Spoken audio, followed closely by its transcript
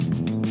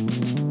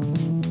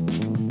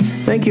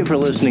Thank you for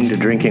listening to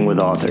Drinking with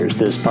Authors.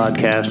 This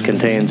podcast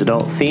contains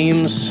adult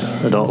themes,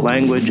 adult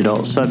language,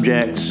 adult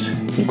subjects,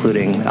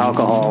 including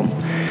alcohol,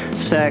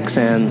 sex,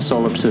 and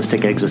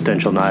solipsistic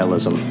existential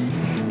nihilism.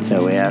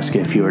 We ask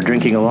if you are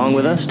drinking along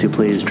with us to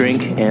please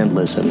drink and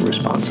listen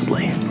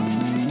responsibly.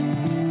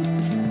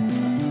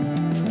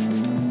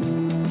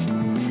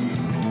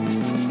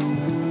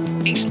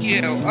 Thank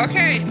you.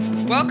 Okay,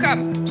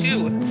 welcome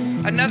to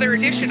another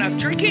edition of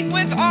Drinking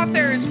with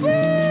Authors. Woo!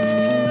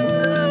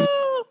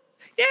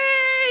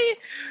 Yay!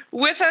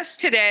 With us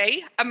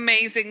today,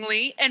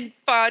 amazingly and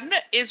fun,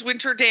 is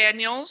Wynter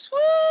Daniels,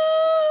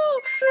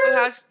 who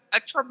has a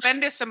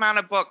tremendous amount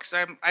of books.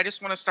 I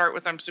just want to start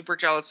with I'm super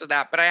jealous of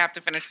that, but I have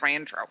to finish my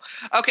intro.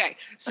 Okay,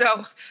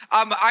 so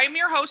I'm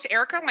your host,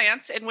 Erica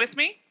Lance, and with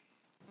me?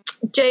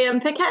 J.M.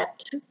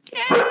 Pickett.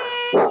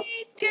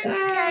 Yay!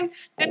 Pickett.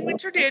 And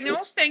Wynter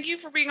Daniels, thank you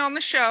for being on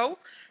the show.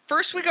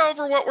 First, we go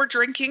over what we're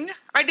drinking.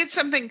 I did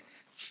something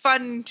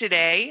fun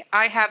today.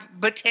 I have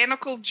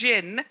botanical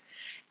gin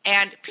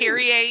and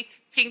Perrier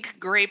pink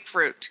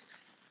grapefruit.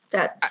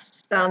 That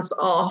sounds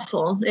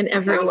awful in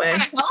every way.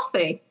 Kind of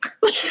healthy.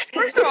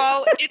 First of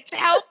all, it's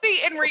healthy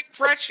and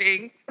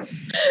refreshing. Okay.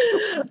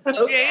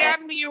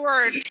 JM, you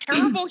are a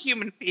terrible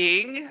human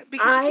being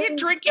because you can't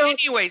drink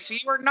anyway, so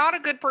you are not a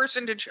good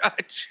person to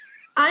judge.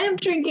 I am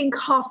drinking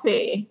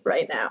coffee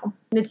right now,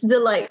 and it's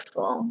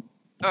delightful.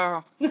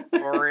 Oh,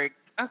 boring.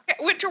 Okay,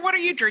 Wynter, what are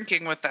you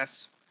drinking with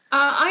us?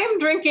 I am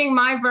drinking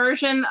my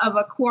version of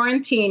a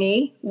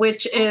quarantini,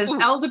 which is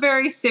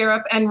elderberry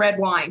syrup and red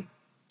wine.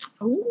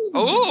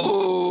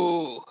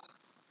 Oh,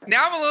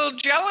 now I'm a little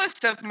jealous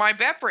of my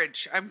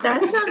beverage.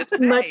 That sounds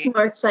much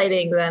more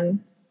exciting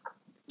than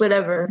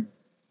whatever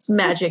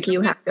magic you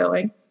have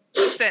going.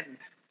 Listen,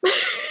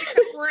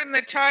 because we're in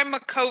the time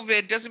of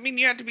COVID doesn't mean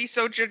you have to be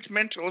so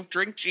judgmental of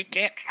drinks you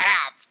can't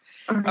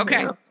have.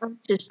 Okay. I'm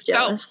just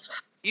jealous. So,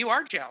 you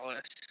are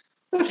jealous.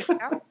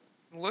 You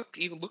look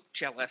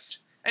jealous.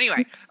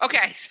 Anyway,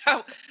 okay,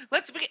 so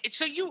let's begin.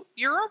 So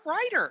you're a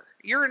writer.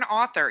 You're an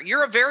author.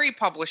 You're a very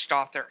published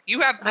author.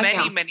 You have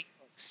many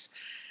books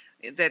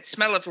that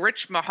smell of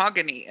rich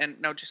mahogany. And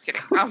no, just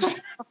kidding.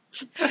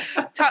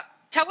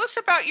 Tell us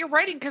about your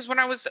writing, because when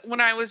I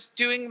was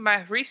doing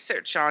my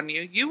research on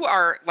you, you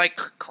are like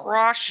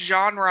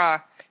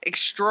cross-genre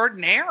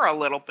extraordinaire a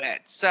little bit.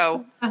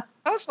 So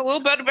tell us a little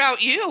bit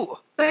about you.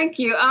 Thank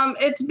you.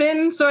 It's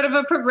been sort of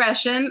a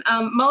progression.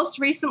 Most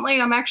recently,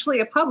 I'm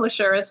actually a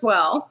publisher as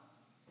well.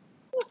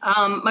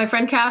 My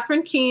friend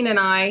Catherine Keene and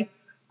I,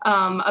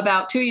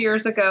 about 2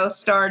 years ago,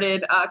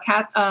 started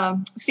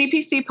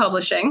CPC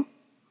Publishing.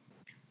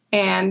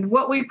 And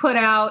what we put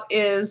out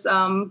is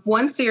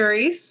one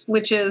series,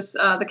 which is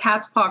the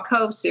Cat's Paw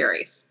Cove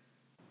series.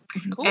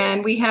 Cool.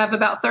 And we have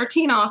about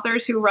 13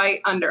 authors who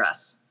write under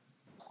us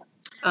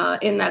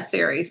in that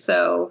series.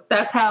 So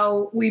that's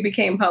how we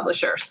became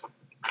publishers.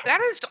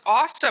 That is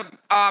awesome.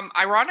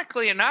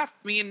 Ironically enough,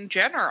 me and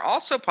Jen are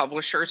also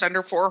publishers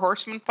under Four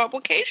Horsemen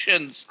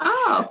Publications.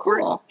 Oh,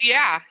 cool.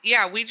 Yeah.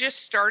 We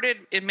just started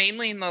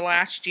mainly in the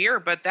last year,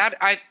 but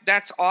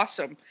that's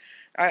awesome.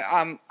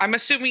 I'm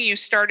assuming you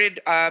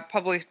started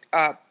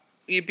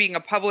you being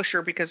a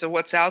publisher because of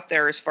what's out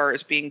there as far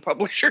as being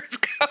publishers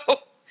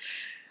go.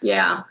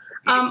 Yeah.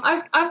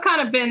 I've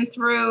kind of been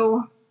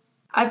through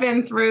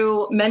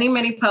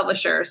many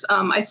publishers.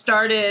 I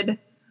started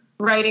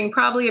writing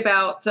probably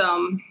about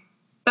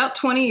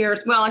 20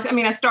 years. Well,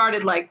 I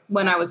started like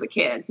when I was a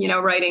kid,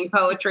 writing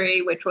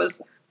poetry, which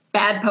was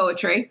bad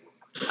poetry,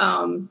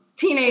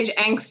 teenage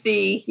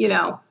angsty,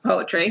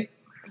 poetry.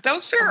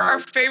 Those are our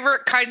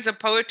favorite kinds of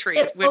poetry.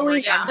 When we're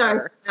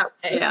younger.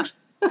 Yeah.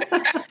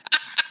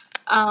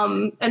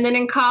 And then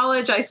in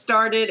college, I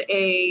started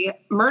a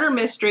murder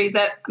mystery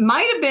that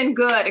might have been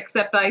good,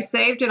 except I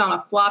saved it on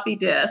a floppy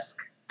disk,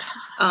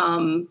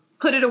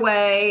 put it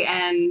away,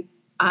 and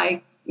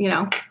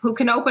who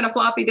can open a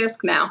floppy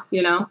disk now,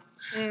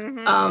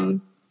 Mm-hmm.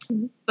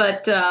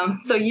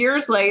 So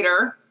years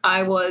later,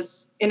 I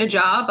was in a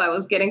job. I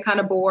was getting kind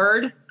of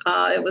bored.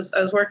 I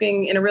was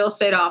working in a real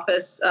estate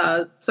office,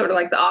 sort of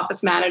like the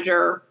office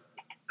manager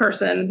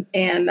person.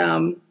 And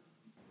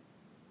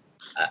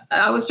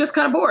I was just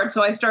kind of bored.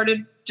 So I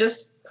started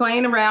just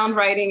playing around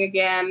writing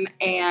again.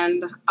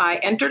 And I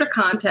entered a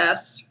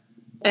contest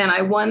and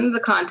I won the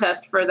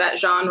contest for that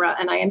genre.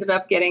 And I ended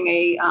up getting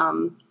a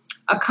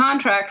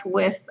contract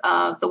with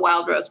the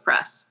Wild Rose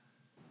Press.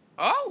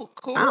 Oh,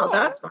 cool. Wow,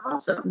 that's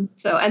awesome.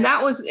 So, and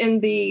that was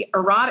in the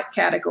erotic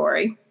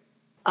category.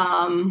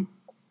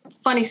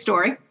 Funny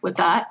story with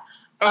that.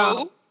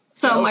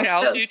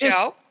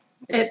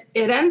 It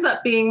ends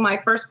up being my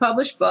first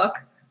published book,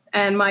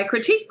 and my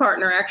critique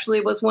partner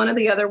actually was one of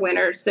the other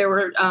winners. There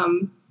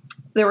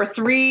were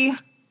 3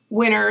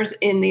 winners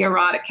in the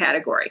erotic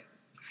category.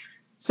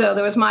 So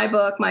there was my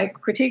book, my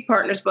critique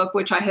partner's book,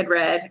 which I had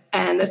read,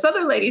 and this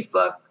other lady's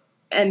book,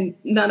 and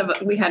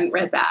we hadn't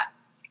read that.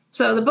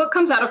 So the book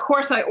comes out. Of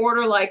course, I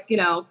order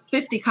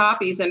 50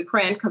 copies in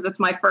print because it's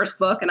my first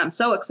book, and I'm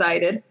so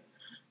excited.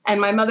 And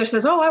my mother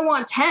says, oh, I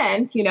want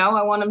 10,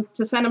 I want them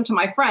to send them to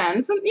my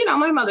friends. And,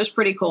 my mother's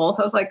pretty cool.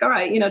 So I was like, all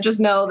right, just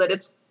know that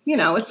it's,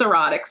 it's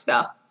erotic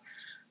stuff.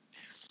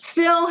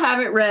 Still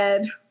haven't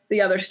read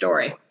the other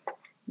story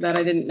that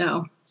I didn't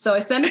know. So I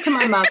send it to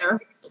my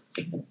mother.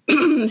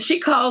 She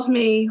calls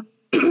me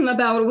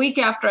about a week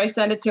after I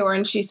sent it to her.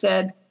 And she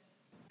said,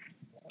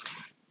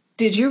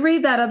 did you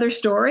read that other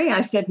story?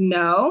 I said,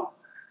 no.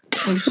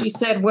 And she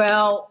said,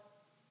 well,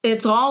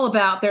 it's all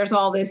about, there's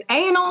all this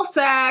anal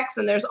sex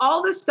and there's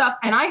all this stuff.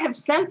 And I have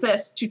sent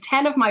this to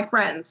 10 of my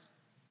friends.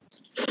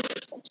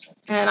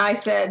 And I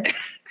said,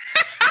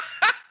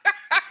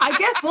 I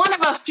guess one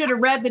of us should have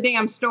read the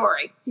damn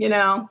story,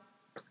 Well,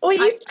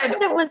 you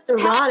said it was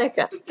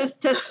erotica.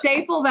 To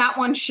staple that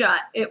one shut.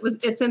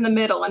 It's in the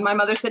middle. And my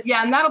mother said,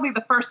 yeah, and that'll be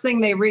the first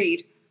thing they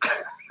read.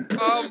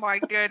 Oh my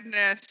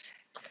goodness.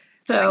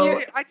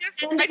 So I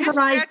just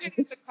imagine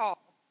the call.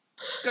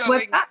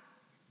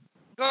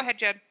 Go ahead,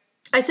 Jen.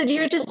 I said,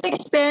 you're just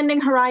expanding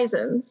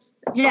horizons.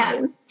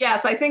 Yes.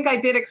 I think I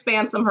did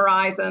expand some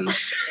horizons,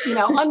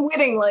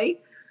 unwittingly.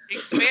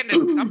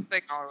 Expanded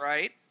something, all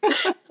right.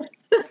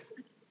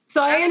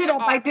 So I ended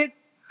up,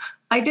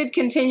 I did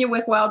continue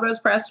with Wild Rose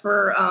Press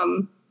for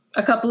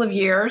a couple of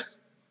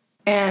years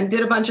and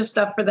did a bunch of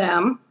stuff for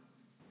them.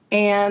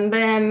 And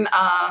then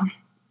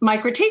my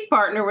critique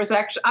partner was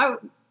actually,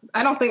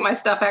 I don't think my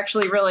stuff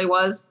actually really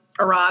was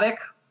erotic.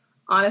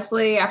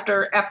 Honestly,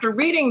 after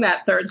reading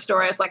that third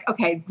story, I was like,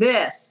 okay,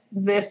 this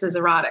is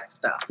erotic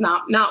stuff,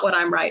 not what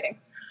I'm writing.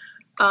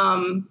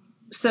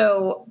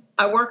 So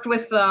I worked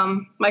with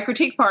my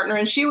critique partner,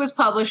 and she was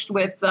published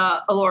with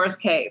Alora's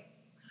Cave.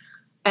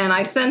 And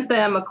I sent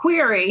them a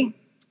query,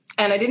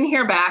 and I didn't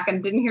hear back.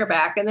 And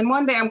then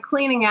one day I'm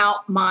cleaning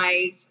out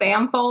my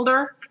spam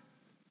folder,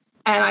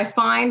 and I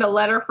find a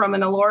letter from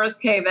an Alora's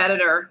Cave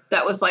editor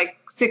that was like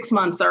 6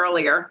 months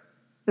earlier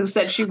who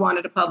said she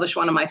wanted to publish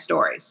one of my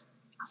stories.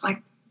 I was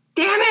like,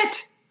 damn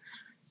it.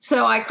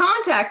 So I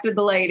contacted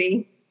the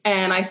lady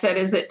and I said,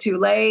 is it too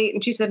late?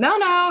 And she said, no.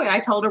 And I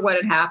told her what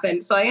had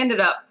happened. So I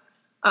ended up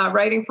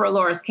writing for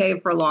Alora's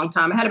Cave for a long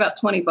time. I had about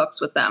 20 books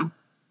with them.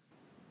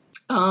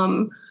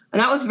 And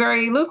that was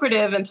very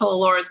lucrative until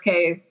Alora's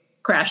Cave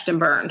crashed and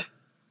burned.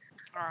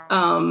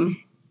 And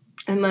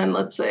then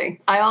let's see.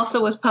 I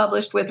also was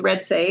published with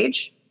Red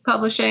Sage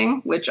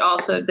Publishing, which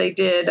also they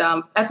did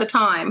at the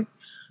time.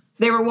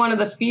 They were one of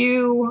the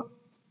few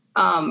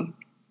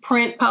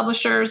print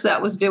publishers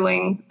that was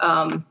doing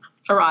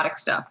erotic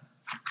stuff.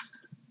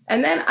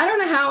 And then I don't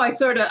know how I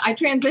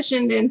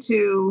transitioned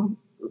into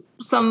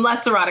some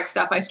less erotic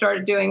stuff. I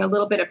started doing a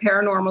little bit of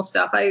paranormal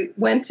stuff. I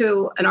went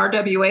to an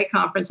RWA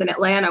conference in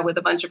Atlanta with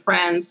a bunch of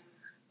friends,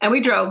 and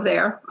we drove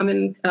there. I'm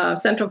in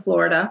Central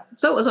Florida,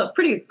 so it was a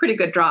pretty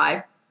good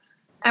drive.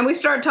 And we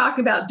started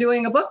talking about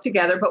doing a book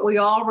together, but we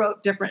all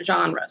wrote different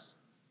genres.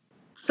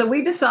 So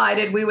we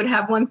decided we would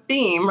have one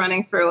theme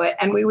running through it,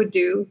 and we would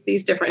do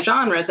these different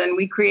genres. And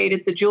we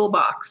created the Jewel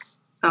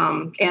Box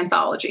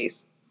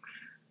anthologies.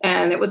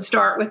 And it would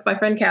start with my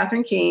friend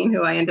Catherine Keene,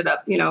 who I ended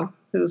up,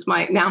 who's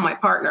now my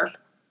partner.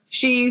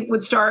 She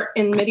would start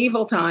in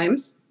medieval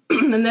times,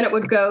 and then it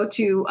would go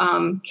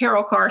to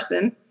Carol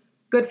Carson,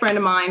 good friend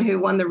of mine who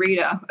won a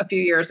Rita a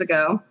few years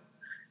ago.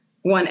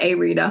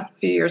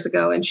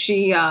 And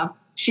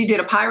she did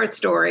a pirate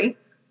story.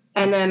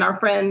 And then our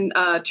friend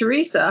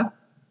Teresa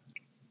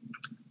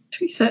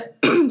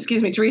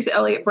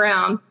Elliott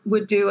Brown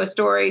would do a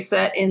story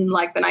set in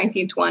like the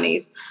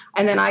 1920s.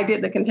 And then I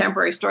did the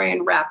contemporary story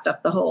and wrapped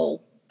up the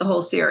whole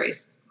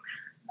series.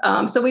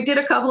 So we did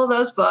a couple of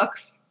those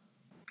books,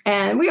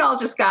 and we all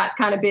just got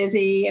kind of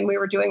busy and we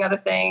were doing other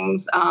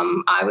things.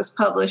 I was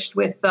published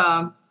with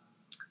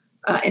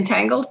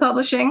Entangled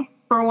Publishing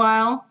for a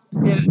while,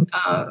 did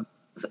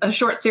a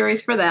short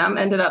series for them,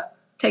 ended up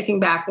taking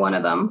back one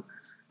of them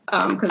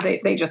because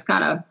they just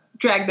kind of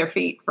dragged their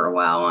feet for a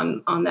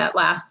while on that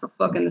last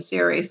book in the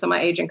series. So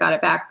my agent got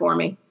it back for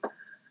me.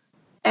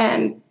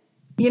 And,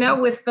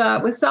 with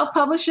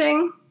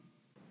self-publishing,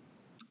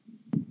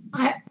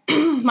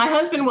 my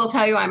husband will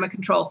tell you I'm a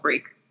control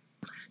freak.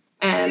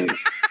 And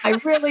I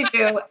really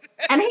do.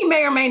 And he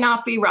may or may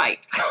not be right.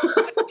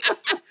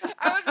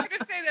 I was going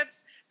to say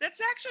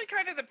that's actually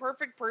kind of the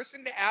perfect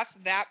person to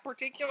ask that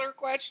particular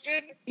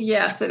question.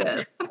 Yes, it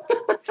is.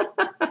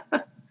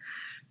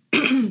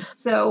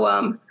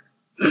 So,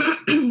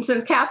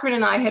 since Catherine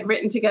and I had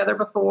written together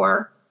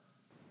before,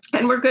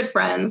 and we're good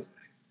friends,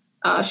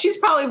 she's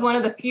probably one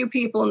of the few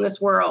people in this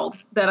world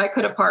that I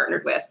could have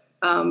partnered with.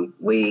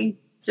 We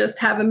just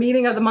have a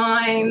meeting of the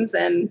minds,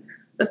 and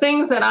the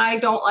things that I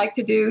don't like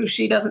to do,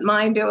 she doesn't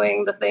mind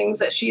doing. The things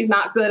that she's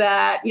not good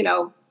at,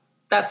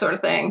 that sort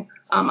of thing,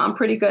 I'm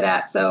pretty good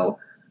at. So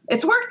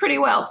it's worked pretty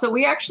well. So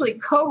we actually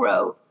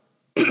co-wrote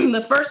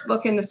the first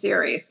book in the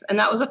series, and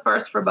that was a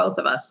first for both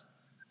of us.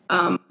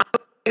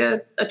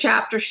 A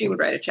chapter, she would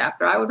write a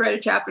chapter, I would write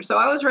a chapter. So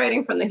I was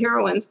writing from the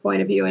heroine's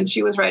point of view, and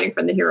she was writing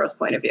from the hero's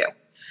point of view.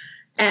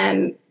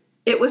 And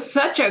it was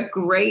such a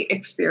great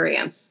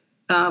experience.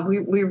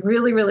 We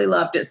really, really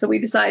loved it. So we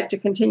decided to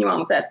continue on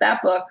with that.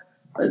 That book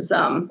was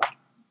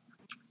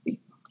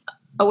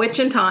A Witch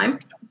in Time.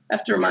 I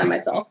have to remind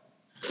myself.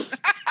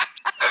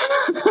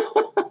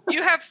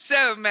 You have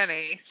so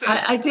many. So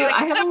I do.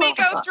 I have let a me lot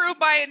go of through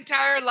my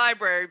entire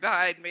library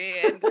behind me,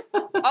 and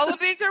all of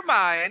these are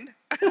mine.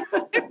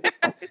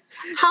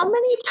 How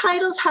many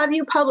titles have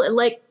you published?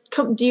 Like,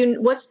 do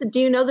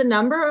you know the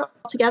number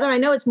altogether? I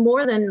know it's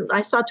more than,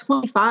 I saw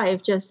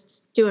 25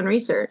 just doing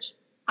research.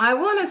 I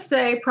want to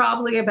say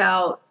probably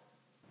about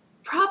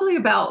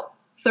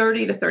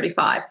 30 to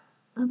 35.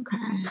 Okay.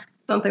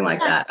 Something like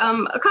that.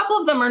 A couple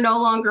of them are no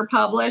longer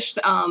published.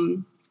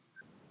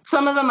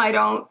 Some of them I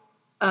don't,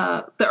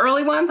 the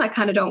early ones I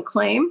kind of don't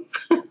claim.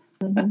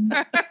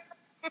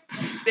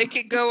 They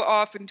can go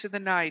off into the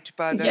night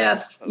by the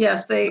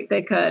Yes,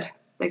 they could.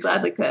 They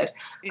gladly could.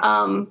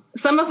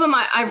 Some of them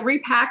I've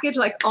repackaged,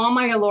 like all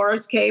my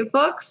Alora's Cave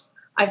books,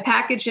 I've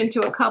packaged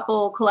into a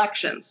couple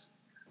collections.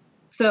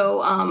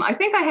 So I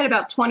think I had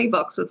about 20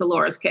 books with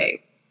Alora's Cave.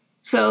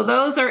 So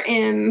those are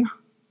in,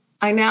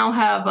 I now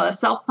have a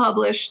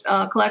self-published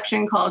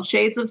collection called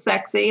Shades of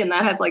Sexy, and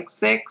that has like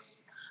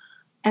 6.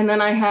 And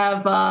then I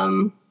have,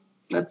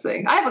 let's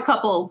see, I have a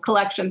couple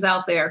collections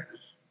out there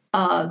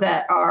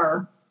that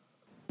are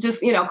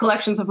just,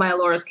 collections of my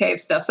Alora's Cave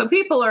stuff. So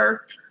people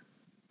are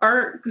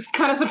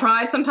kind of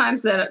surprised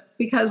sometimes that,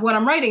 because what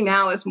I'm writing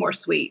now is more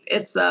sweet.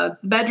 It's the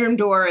bedroom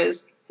door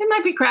it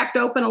might be cracked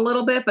open a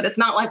little bit, but it's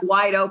not like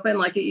wide open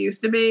like it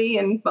used to be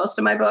in most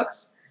of my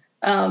books.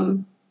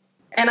 And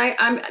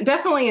I'm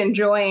definitely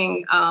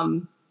enjoying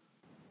writing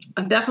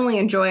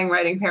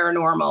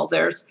paranormal.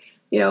 There's,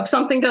 if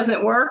something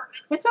doesn't work,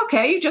 it's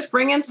okay. You just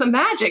bring in some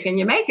magic and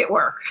you make it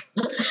work.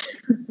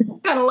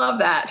 Kind of love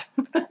that.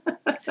 No,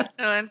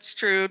 that's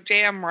true.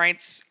 JM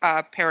writes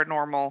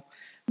paranormal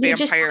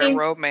vampire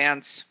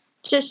romance.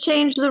 Just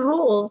change the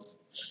rules.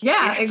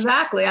 Yeah,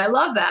 exactly. I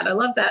love that.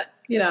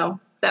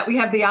 That we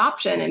have the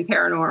option in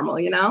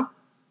paranormal,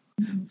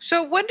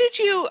 So when did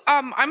you,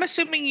 I'm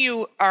assuming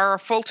you are a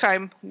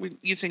full-time,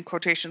 using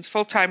quotations,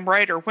 full-time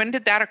writer. When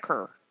did that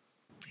occur?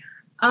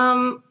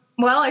 Well,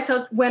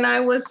 when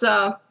I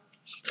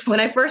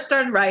first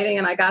started writing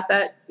and I got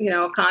that,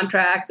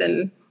 contract,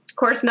 and of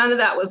course none of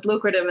that was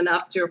lucrative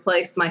enough to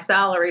replace my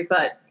salary,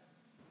 but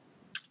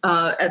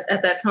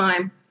at that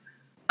time,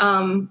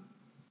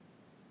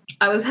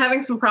 I was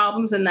having some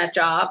problems in that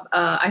job.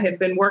 I had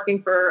been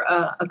working for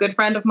a good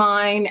friend of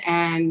mine,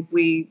 and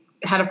we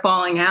had a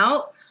falling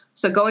out.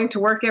 So going to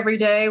work every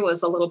day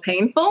was a little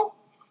painful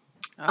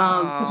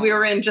because we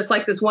were in just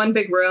like this one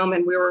big room,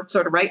 and we were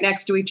sort of right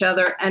next to each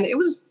other, and it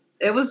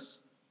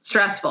was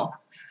stressful.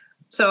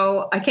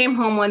 So I came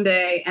home one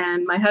day,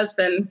 and my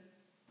husband,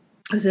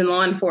 who's in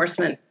law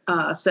enforcement,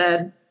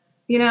 said,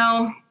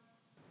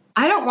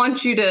 I don't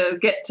want you to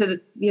get to,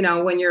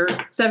 when you're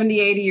 70,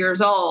 80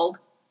 years old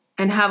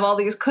and have all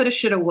these coulda,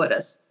 shoulda,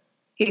 wouldas.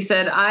 He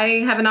said,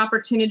 I have an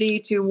opportunity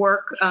to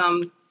work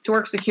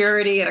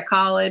security at a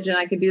college, and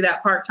I could do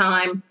that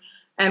part-time,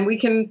 and we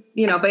can,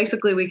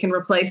 basically we can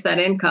replace that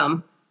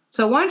income.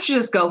 So why don't you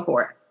just go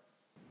for it?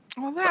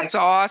 Well, that's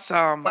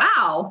awesome.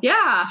 Wow.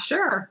 Yeah,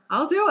 sure.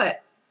 I'll do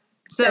it.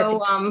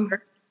 So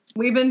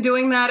we've been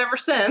doing that ever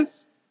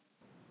since.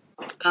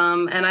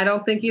 And I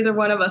don't think either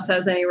one of us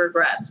has any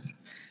regrets.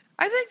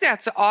 I think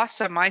that's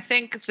awesome. I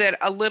think that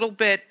a little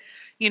bit,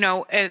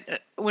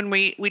 when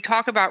we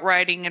talk about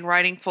writing and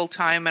writing full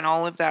time and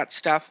all of that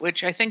stuff,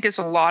 which I think is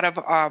a lot of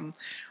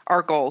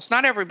our goals,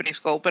 not everybody's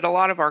goal, but a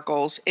lot of our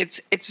goals.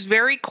 It's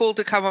very cool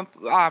to come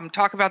up,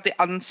 talk about the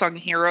unsung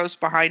heroes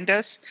behind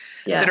us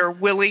that are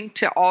willing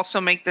to also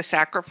make the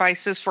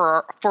sacrifices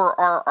for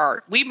our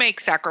art. We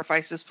make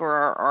sacrifices for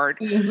our art,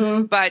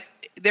 but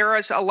there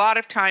is a lot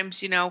of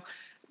times,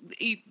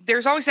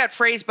 there's always that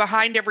phrase,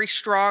 behind every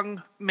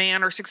strong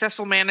man or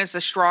successful man is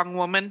a strong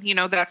woman,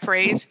 that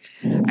phrase.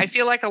 I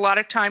feel like a lot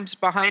of times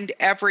behind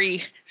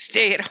every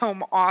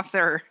stay-at-home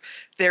author,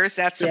 there's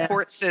that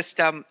support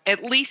system,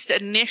 at least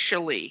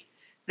initially,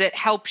 that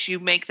helps you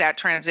make that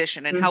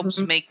transition and helps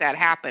make that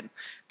happen.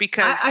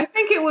 Because I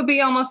think it would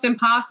be almost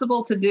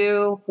impossible to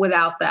do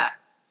without that,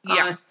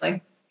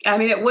 honestly. I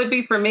mean, it would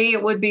be for me.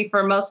 It would be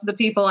for most of the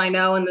people I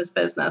know in this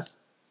business.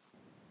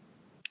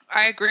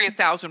 I agree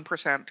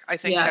 1,000%. I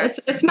think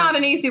it's not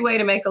an easy way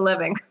to make a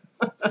living.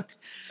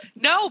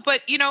 No,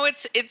 but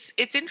it's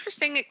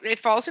interesting. It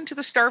falls into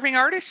the starving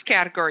artist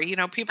category.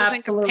 People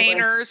think of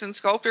painters and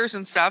sculptors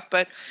and stuff,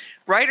 but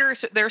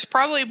writers, there's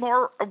probably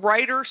more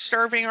writer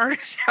starving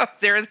artists out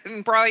there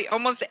than probably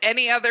almost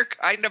any other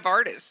kind of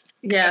artist.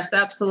 Yes,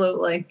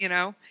 absolutely.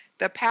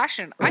 The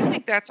passion. I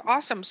think that's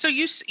awesome. So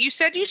you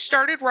said you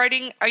started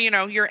writing,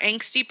 your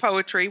angsty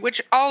poetry, which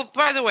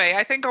by the way,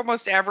 I think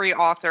almost every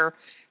author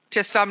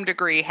to some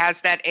degree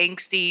has that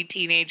angsty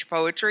teenage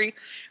poetry,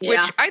 which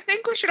I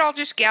think we should all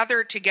just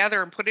gather it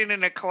together and put it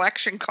in a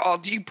collection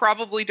called You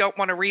Probably Don't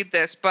Want to Read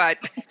This, but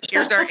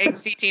here's our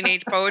angsty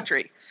teenage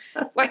poetry.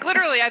 Like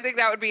literally, I think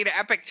that would be an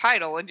epic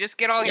title, and just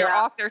get all your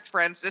authors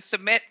friends to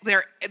submit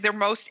their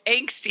most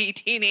angsty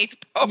teenage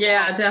poem.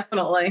 Yeah,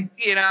 definitely.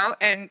 Well,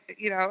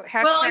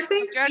 I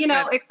think,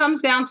 it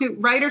comes down to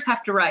writers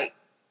have to write,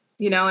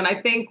 and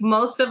I think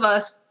most of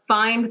us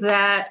find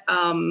that,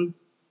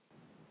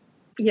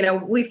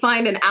 we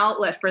find an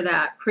outlet for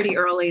that pretty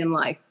early in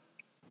life,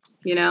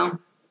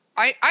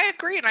 I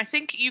agree, and I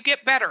think you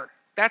get better.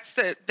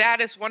 That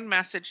is one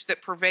message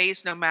that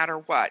pervades no matter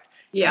what.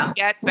 Yeah. You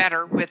get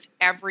better with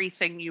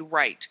everything you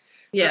write.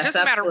 Yes, so it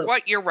doesn't absolutely. matter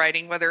what you're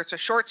writing, whether it's a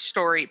short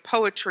story,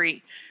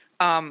 poetry,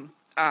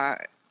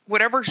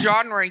 whatever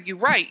genre you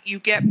write, you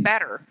get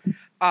better.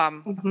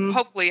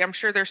 Hopefully, I'm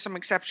sure there's some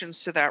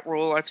exceptions to that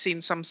rule. I've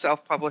seen some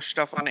self-published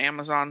stuff on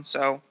Amazon,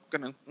 so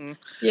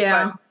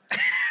yeah. But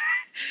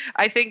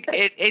I think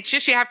it's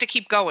just you have to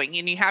keep going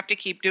and you have to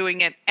keep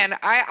doing it. And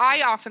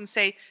I often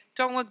say,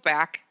 don't look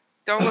back.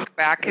 Don't look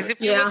back, because if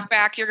you look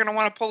back, you're going to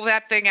want to pull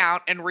that thing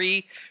out and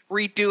redo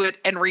it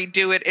and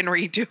redo it and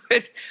redo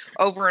it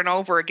over and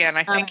over again.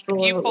 I think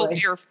if you pulled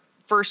your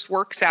first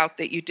works out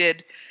that you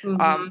did,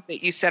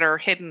 that you said are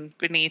hidden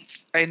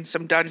in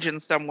some dungeon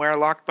somewhere,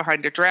 locked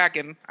behind a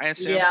dragon, I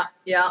assume.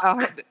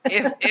 Yeah.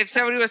 If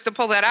somebody was to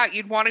pull that out,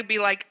 you'd want to be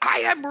like, I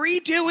am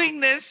redoing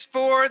this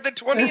for the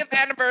 20th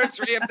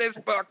anniversary of this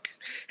book.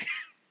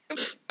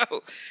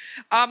 So,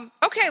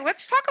 okay,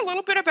 let's talk a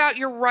little bit about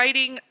your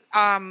writing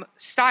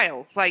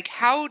style. Like,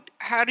 how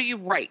do you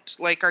write?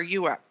 Like, are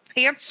you a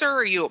pantser?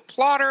 Are you a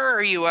plotter?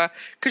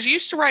 Because you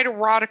used to write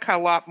erotica a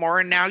lot more,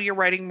 and now you're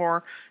writing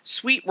more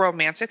sweet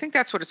romance. I think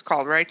that's what it's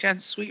called, right, Jen?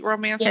 Sweet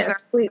romance?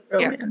 Yes, sweet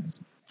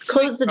romance. Yeah.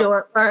 Close the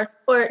door,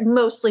 or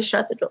mostly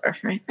shut the door,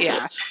 right?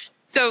 Yeah.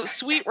 So,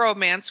 sweet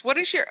romance. What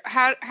is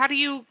how do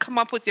you come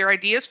up with your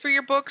ideas for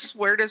your books?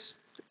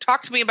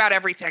 Talk to me about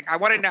everything. I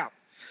want to know.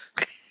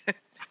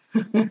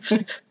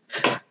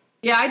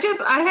 Yeah,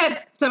 I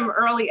had some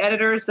early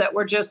editors that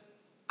were just,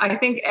 I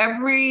think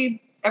every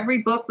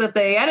book that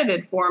they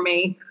edited for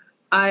me,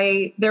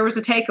 there was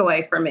a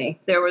takeaway for me.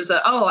 There was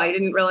I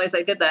didn't realize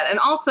I did that. And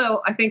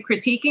also, I think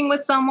critiquing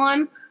with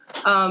someone,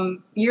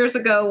 years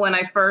ago when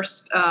I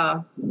first,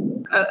 I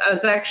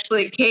was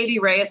actually Katie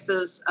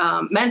Reyes's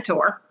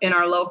mentor in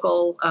our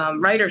local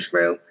writers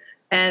group,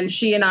 and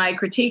she and I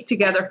critiqued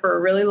together for a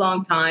really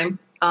long time.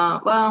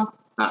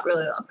 Not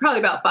really long, probably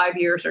about 5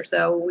 years or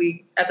so.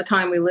 At the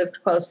time we lived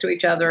close to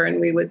each other,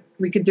 and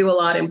we could do a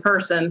lot in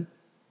person.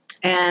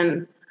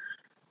 And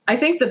I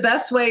think the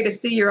best way to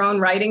see your own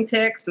writing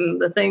tics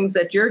and the things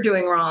that you're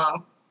doing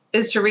wrong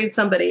is to read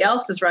somebody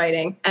else's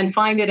writing and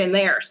find it in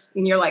theirs.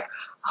 And you're like,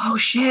 oh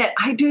shit,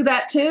 I do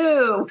that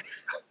too.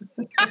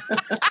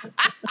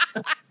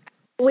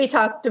 We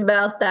talked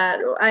about that.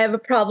 I have a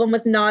problem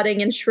with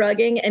nodding and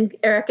shrugging, and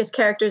Erica's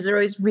characters are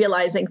always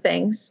realizing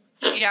things.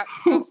 Yeah,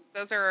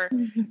 those are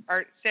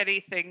steady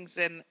things,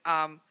 and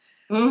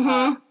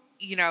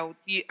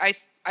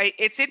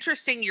it's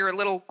interesting your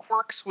little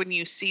quirks when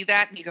you see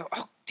that and you go,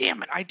 oh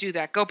damn it, I do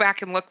that. Go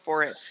back and look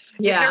for it.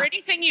 Yeah. Is there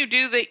anything you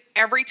do that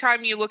every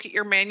time you look at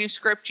your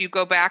manuscript you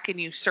go back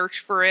and you search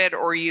for it,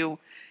 or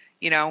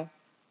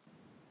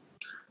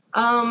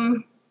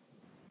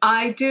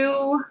I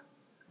do.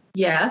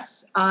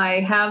 Yes, I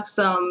have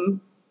some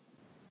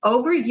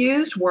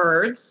overused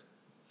words.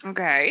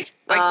 Okay,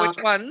 like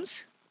which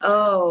ones?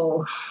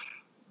 Oh,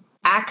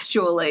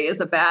 actually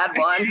is a bad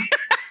one.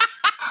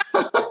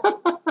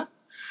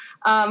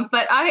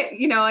 But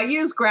I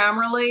use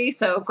Grammarly.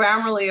 So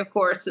Grammarly, of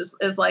course, is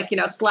like,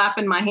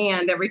 slapping my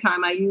hand every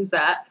time I use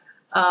that.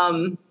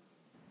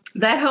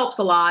 That helps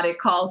a lot. It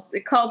calls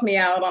me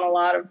out on a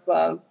lot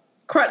of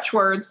crutch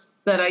words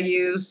that I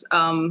use.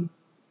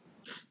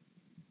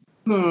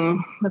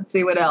 Let's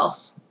see what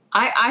else.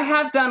 I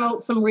have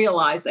done some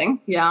realizing.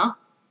 Yeah.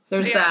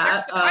 There's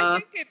that. I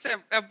think it's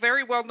a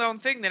very well-known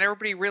thing that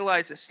everybody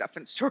realizes stuff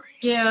in stories.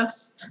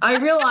 Yes. I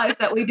realize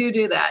that we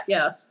do that.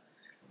 Yes.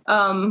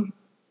 I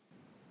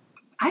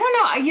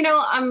don't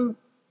know.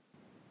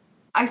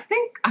 I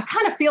think I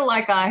kind of feel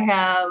like I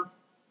have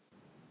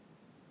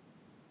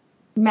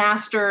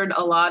mastered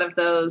a lot of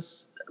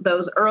those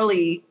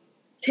early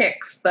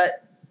tics,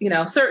 but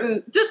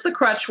just the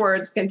crutch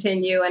words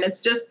continue. And it's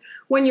just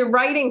when you're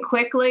writing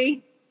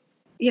quickly,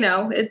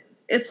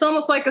 it's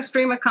almost like a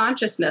stream of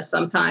consciousness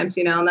sometimes,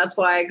 and that's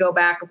why I go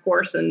back, of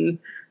course, and,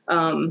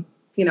 I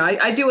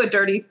do a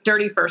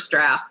dirty first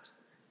draft,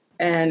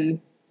 and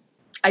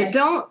I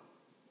don't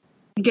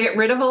get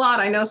rid of a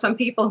lot. I know some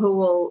people who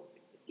will,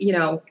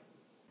 they'll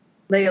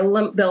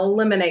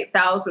eliminate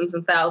thousands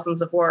and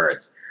thousands of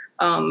words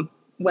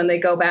when they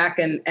go back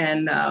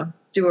and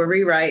do a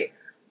rewrite.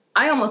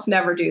 I almost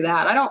never do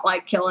that. I don't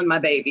like killing my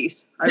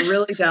babies. I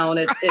really don't.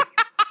 It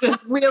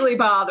just really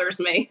bothers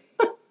me.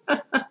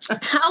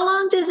 How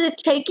long does it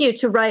take you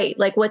to write?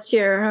 Like, what's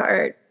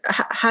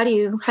how do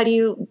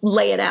you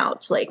lay it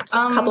out? Like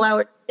a couple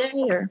hours a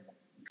day, or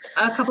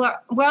a couple hours?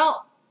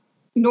 Well,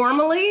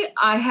 normally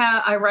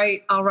I'll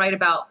write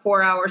about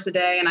 4 hours a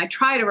day, and I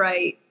try to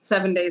write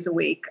 7 days a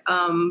week.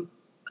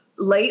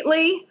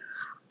 Lately,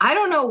 I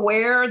don't know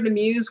where the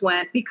muse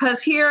went,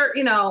 because here,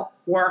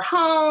 we're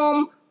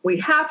home, we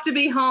have to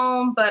be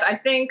home, but I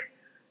think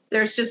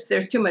there's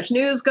too much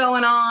news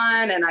going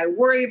on, and I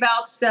worry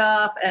about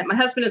stuff. And my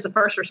husband is a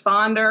first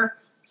responder,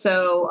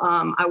 so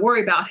I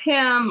worry about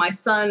him. My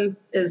son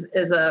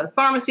is a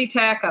pharmacy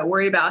tech. I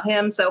worry about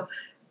him. So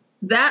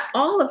that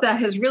all of that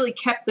has really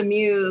kept the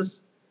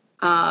muse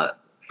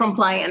from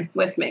playing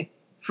with me.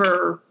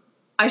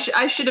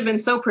 I should have been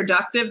so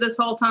productive this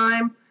whole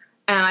time,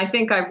 and I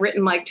think I've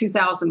written like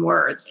 2,000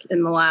 words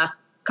in the last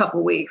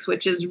couple weeks,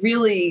 which is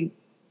really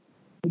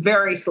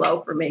very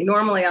slow for me.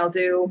 Normally, I'll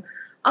do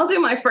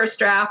my first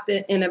draft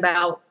in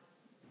about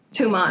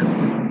 2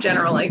 months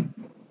generally.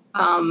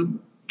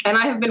 And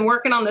I have been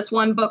working on this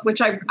one book, which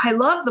I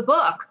love the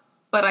book,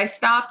 but I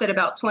stopped at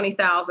about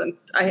 20,000.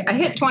 I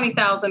hit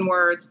 20,000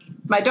 words.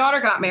 My daughter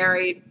got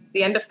married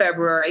the end of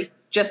February,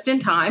 just in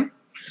time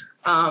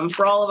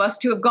for all of us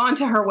to have gone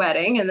to her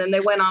wedding. And then they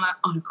went on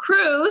a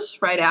cruise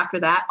right after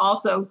that,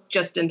 also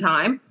just in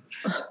time.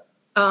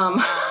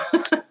 And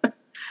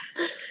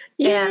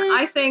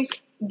I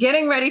think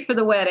getting ready for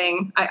the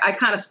wedding, I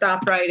kind of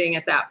stopped writing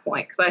at that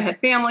point because I had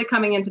family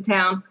coming into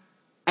town,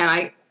 and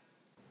I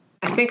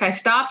think I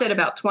stopped at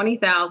about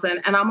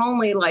 20,000, and I'm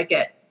only like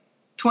at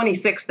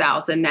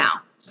 26,000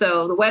 now.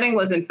 So the wedding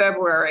was in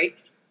February.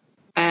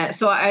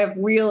 So I have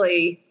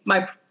really,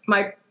 my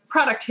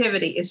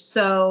productivity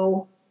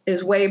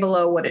is way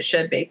below what it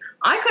should be.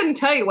 I couldn't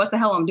tell you what the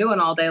hell I'm doing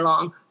all day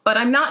long, but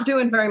I'm not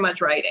doing very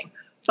much writing.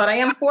 But I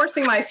am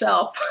forcing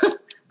myself,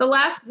 the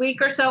last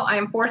week or so, I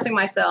am forcing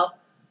myself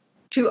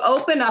to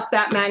open up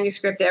that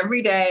manuscript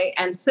every day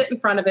and sit in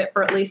front of it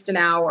for at least an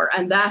hour.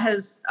 And that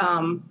has,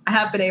 I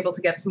have been able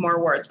to get some more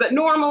words. But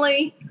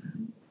normally,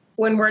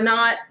 when we're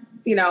not,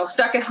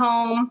 stuck at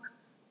home,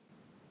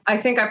 I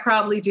think I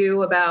probably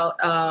do about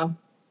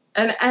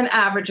an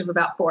average of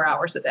about 4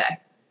 hours a day.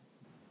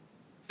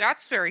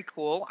 That's very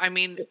cool. I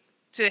mean,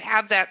 to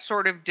have that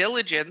sort of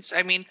diligence.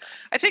 I mean,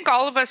 I think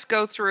all of us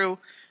go through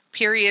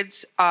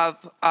periods of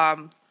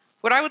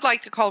what I would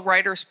like to call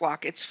writer's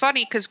block. It's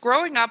funny because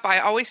growing up, I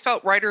always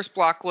felt writer's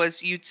block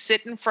was you'd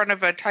sit in front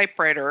of a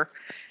typewriter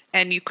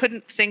and you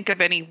couldn't think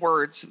of any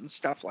words and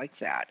stuff like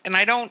that. And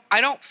I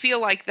don't feel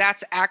like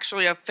that's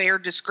actually a fair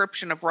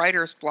description of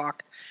writer's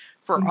block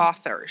for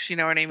authors. You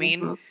know what I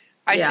mean? Mm-hmm.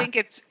 I think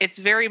it's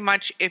very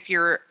much if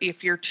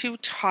you're too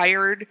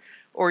tired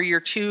or you're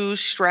too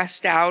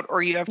stressed out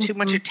or you have too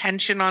much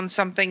attention on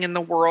something in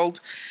the world,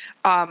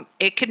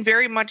 it can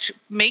very much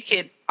make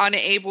it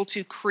unable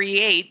to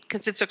create,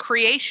 because it's a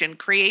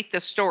create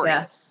the story.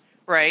 Yes.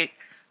 Right.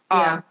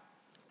 Yeah.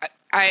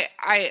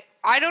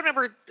 I don't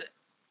ever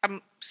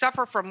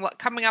suffer from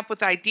coming up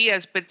with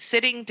ideas, but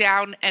sitting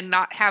down and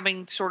not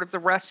having sort of the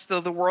rest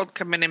of the world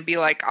come in and be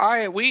like,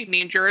 we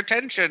need your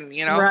attention,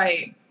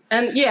 Right.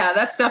 And yeah,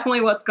 that's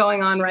definitely what's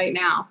going on right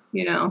now,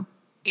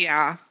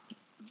 Yeah.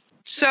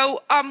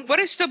 So, what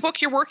is the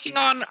book you're working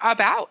on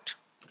about?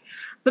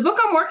 The book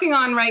I'm working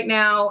on right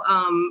now,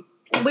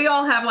 we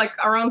all have like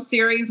our own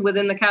series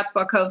within the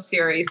Catspaw Cove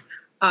series.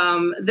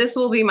 This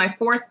will be my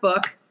fourth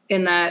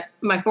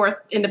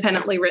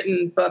independently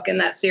written book in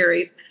that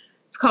series.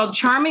 It's called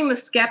Charming the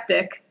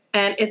Skeptic,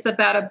 and it's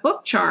about a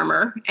book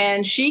charmer,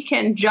 and she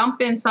can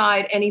jump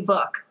inside any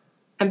book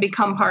and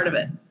become part of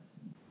it.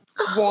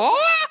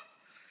 What?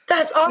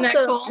 That's awesome. Isn't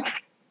that cool?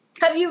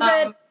 Have you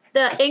read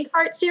the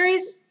Inkheart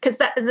series? Because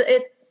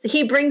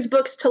he brings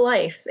books to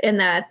life in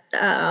that.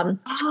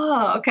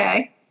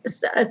 Okay.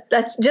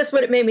 That's just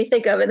what it made me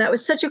think of, and that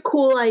was such a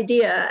cool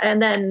idea.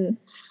 And then,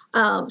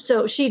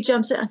 so she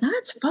jumps in.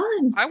 That's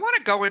fun. I want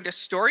to go into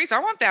stories. I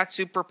want that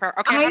superpower.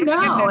 Okay, I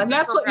know, and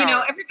that's what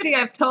everybody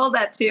I've told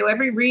that to,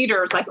 every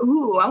reader is like,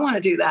 "Ooh, I want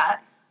to do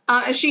that."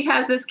 And she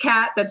has this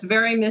cat that's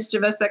very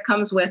mischievous that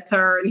comes with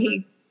her, and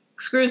he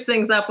screws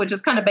things up, which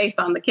is kind of based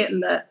on the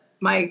kitten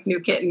my new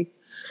kitten.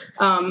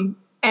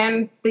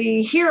 And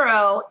the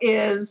hero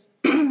is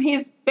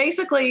he's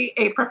basically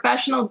a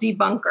professional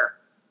debunker.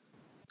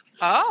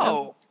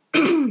 Oh.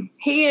 So,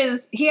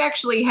 he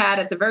actually had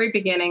at the very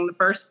beginning, the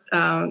first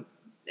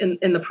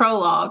in the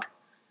prologue,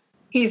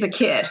 he's a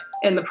kid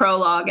in the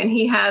prologue, and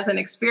he has an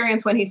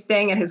experience when he's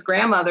staying at his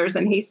grandmother's,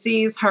 and he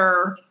sees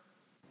her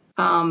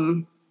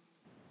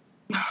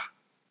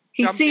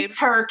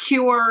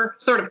cure,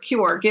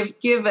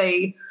 give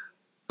a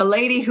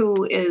lady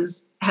who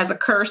has a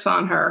curse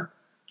on her,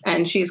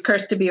 and she's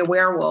cursed to be a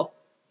werewolf.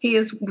 He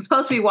is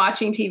supposed to be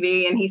watching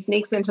TV, and he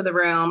sneaks into the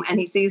room, and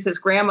he sees his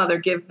grandmother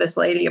give this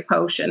lady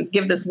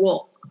give this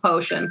wolf a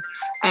potion,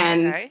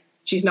 and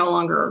she's no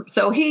longer.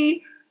 So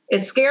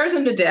it scares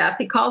him to death.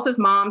 He calls his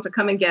mom to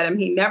come and get him.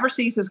 He never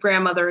sees his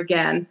grandmother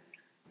again.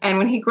 And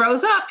when he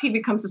grows up, he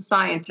becomes a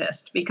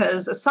scientist,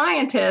 because a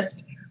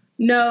scientist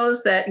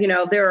knows that,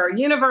 there are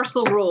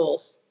universal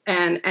rules,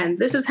 and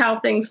this is how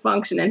things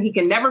function, and he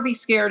can never be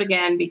scared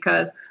again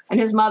and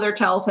his mother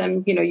tells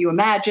him, you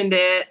imagined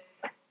it.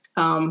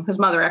 His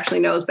mother actually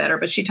knows better,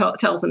 but she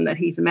tells him that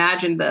he's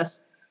imagined this.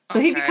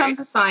 So he becomes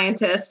a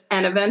scientist,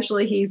 and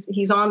eventually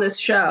he's on this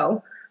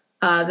show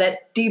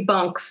that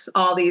debunks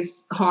all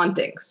these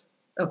hauntings.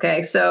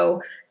 Okay,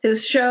 so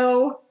his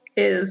show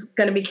is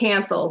going to be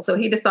canceled. So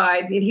he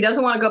decides he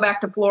doesn't want to go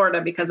back to Florida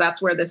because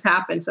that's where this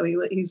happened. So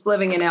he's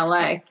living in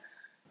LA,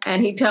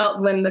 and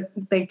when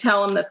they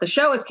tell him that the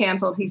show is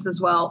canceled, he says,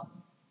 "Well,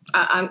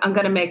 I'm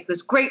going to make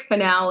this great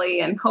finale,"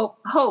 and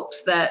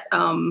hopes that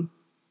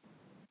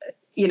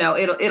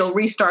it'll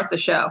restart the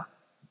show.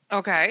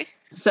 Okay.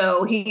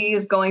 So he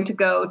is going to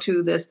go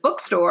to this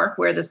bookstore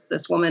where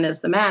this woman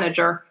is the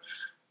manager,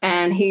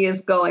 and he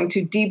is going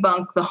to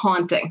debunk the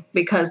haunting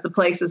because the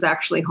place is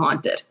actually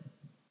haunted.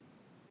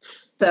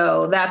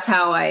 So that's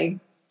how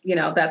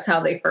that's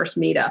how they first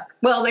meet up.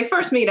 Well, they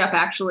first meet up,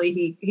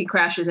 actually, he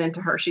crashes into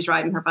her. She's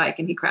riding her bike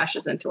and he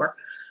crashes into her.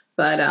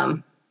 But,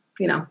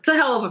 it's a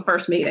hell of a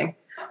first meeting.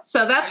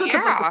 So that's what the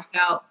book is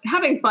about,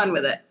 having fun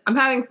with it. I'm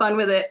having fun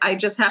with it. I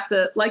just have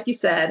to, like you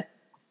said,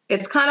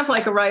 it's kind of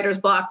like a writer's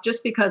block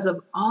just because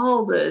of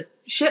all the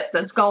shit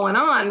that's going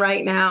on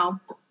right now.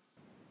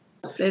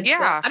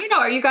 I don't know.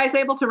 Are you guys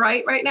able to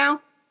write right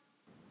now?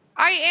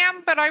 I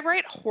am, but I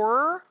write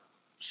horror.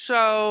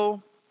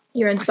 So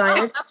you're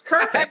inspired. That's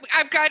perfect.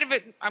 I'm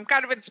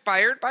kind of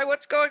inspired by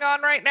what's going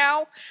on right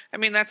now. I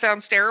mean, that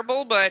sounds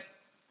terrible, but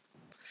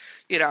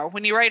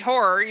when you write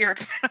horror, you're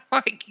kind of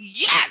like,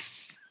 yes.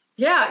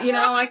 Yeah,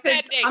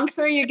 I'm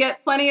sure you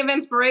get plenty of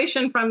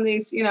inspiration from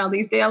these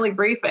daily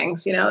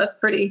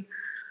briefings.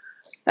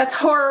 That's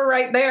horror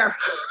right there.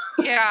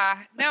 Yeah,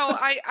 no,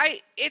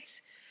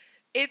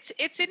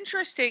 it's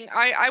interesting.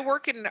 I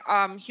work in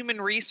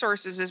human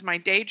resources as my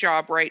day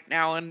job right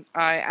now, and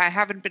I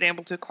haven't been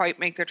able to quite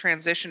make the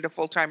transition to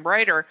full-time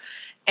writer.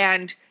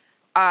 And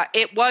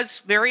it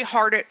was very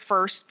hard at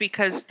first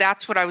because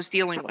that's what I was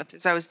dealing with.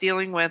 Is I was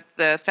dealing with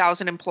the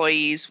 1,000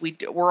 employees.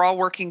 We're all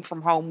working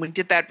from home. We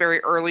did that very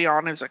early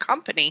on as a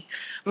company,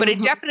 but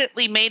it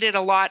definitely made it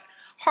a lot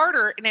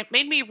harder. And it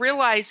made me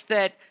realize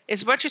that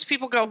as much as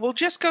people go, well,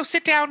 just go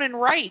sit down and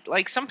write.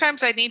 Like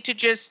sometimes I need to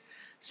just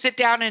sit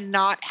down and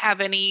not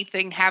have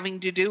anything having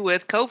to do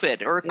with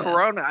COVID or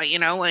Corona,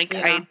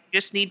 I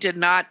just need to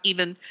not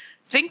even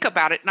think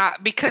about it,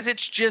 not because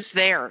it's just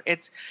there.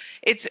 It's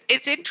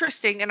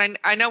interesting. And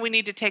I know we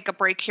need to take a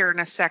break here in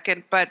a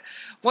second, but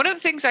one of the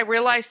things I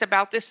realized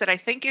about this that I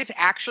think is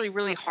actually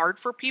really hard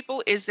for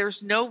people is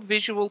there's no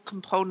visual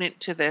component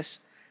to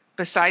this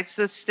besides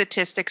the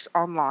statistics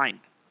online.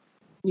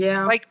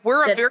 Yeah. Like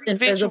we're a very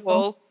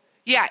visual.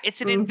 Yeah, it's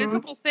an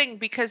invisible thing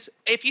because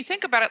if you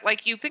think about it,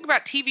 like you think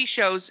about TV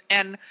shows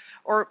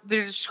or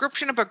the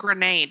description of a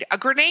grenade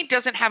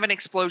doesn't have an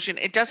explosion.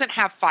 It doesn't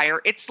have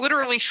fire. It's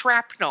literally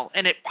shrapnel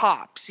and it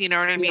pops. You know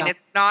what I mean? It's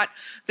not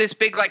this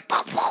big like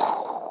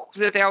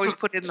that they always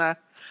put in the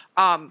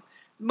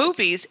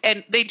movies.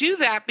 And they do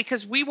that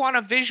because we want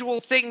a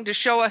visual thing to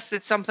show us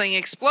that something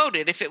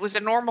exploded. If it was a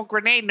normal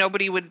grenade,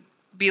 nobody would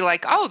be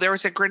like, oh, there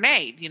was a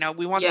grenade.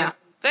 We want this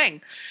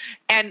thing.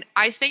 And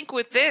I think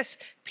with this,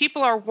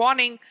 people are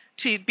wanting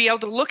to be able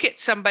to look at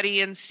somebody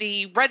and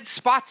see red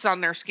spots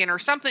on their skin or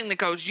something that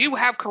goes, you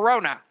have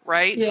corona,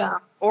 right? Yeah.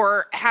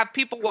 Or have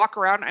people walk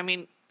around,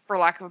 for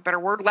lack of a better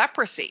word,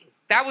 leprosy.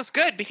 That was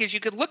good because you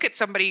could look at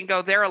somebody and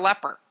go, they're a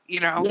leper,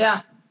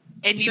 Yeah.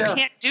 And you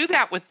can't do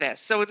that with this.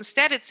 So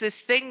instead it's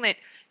this thing that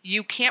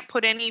you can't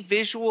put any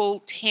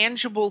visual,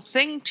 tangible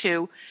thing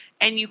to,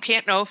 and you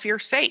can't know if you're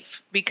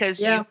safe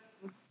because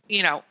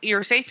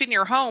you're safe in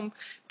your home,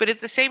 but at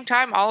the same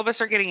time, all of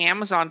us are getting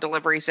Amazon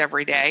deliveries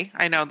every day.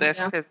 I know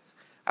this because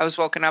I was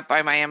woken up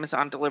by my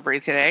Amazon delivery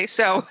today.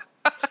 So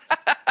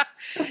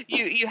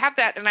you have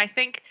that. And I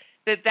think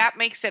that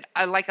makes it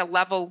a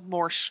level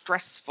more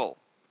stressful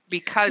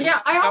because. Yeah,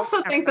 I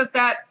also think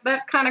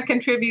that kind of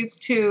contributes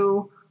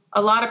to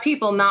a lot of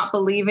people not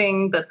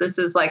believing that this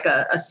is like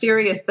a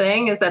serious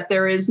thing, is that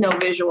there is no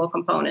visual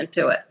component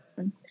to it.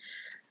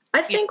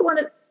 I think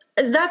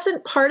that's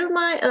part of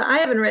I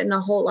haven't written a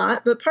whole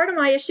lot, but part of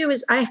my issue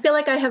is I feel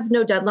like I have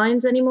no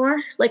deadlines anymore.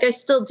 Like I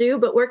still do,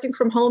 but working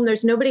from home,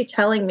 there's nobody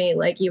telling me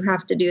like you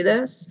have to do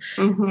this.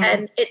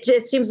 And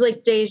it seems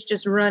like days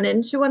just run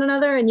into one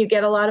another and you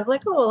get a lot of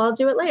like, oh, well, I'll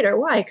do it later.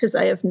 Why? Because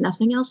I have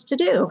nothing else to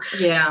do.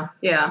 Yeah,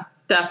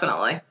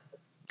 definitely.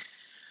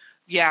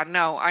 Yeah,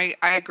 no, I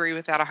agree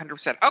with that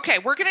 100%. Okay,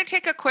 we're going to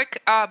take a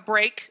quick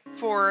break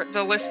for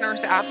the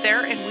listeners out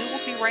there, and we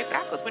will be right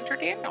back with Wynter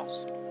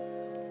Daniels.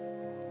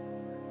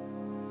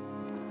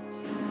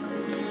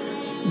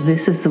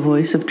 This is the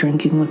voice of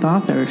Drinking with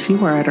Authors.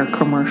 You are at our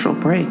commercial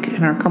break,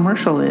 and our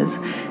commercial is,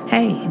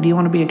 hey, do you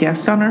want to be a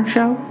guest on our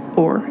show?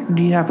 Or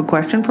do you have a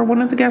question for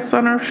one of the guests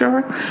on our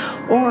show?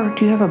 Or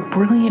do you have a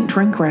brilliant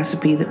drink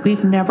recipe that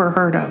we've never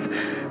heard of?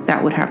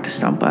 That would have to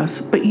stump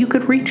us. But you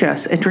could reach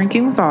us at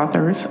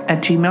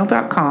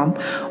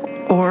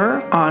drinkingwithauthors@gmail.com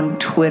or on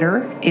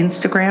Twitter,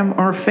 Instagram,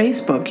 or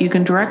Facebook. You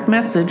can direct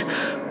message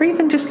or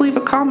even just leave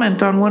a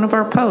comment on one of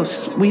our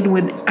posts. We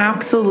would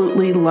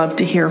absolutely love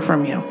to hear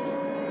from you.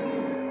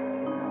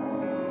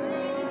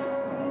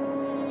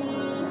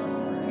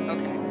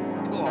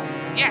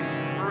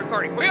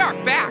 We are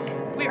back.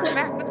 We are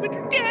back with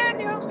Wynter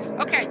Daniels.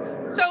 Okay,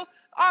 so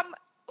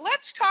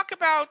let's talk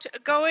about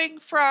going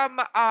from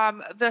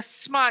the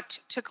smut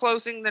to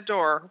closing the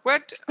door.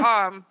 What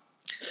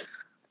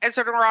as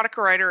an erotica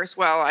writer as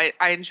well, I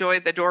enjoy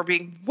the door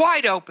being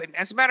wide open.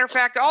 As a matter of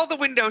fact, all the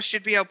windows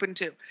should be open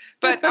too.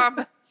 But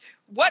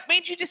what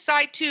made you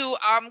decide to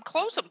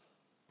close them?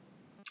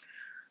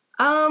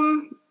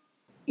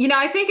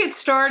 I think it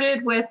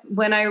started with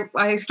when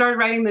I started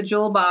writing the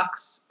Jewel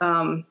Box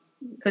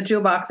the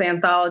Jewelbox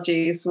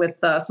anthologies with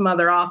some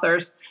other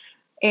authors.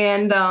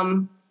 And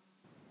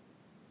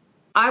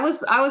I was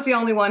the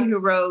only one who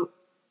wrote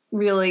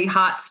really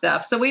hot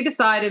stuff. So we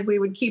decided we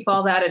would keep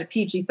all that at a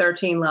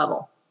PG-13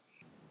 level.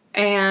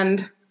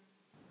 And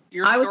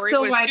your I was story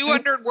still was writing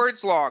 200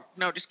 words long.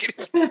 No, just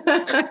kidding.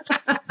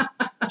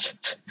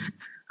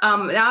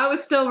 I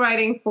was still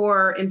writing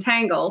for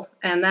Entangled,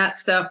 and that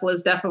stuff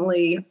was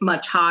definitely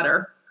much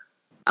hotter.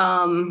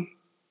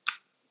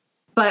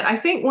 But I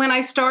think when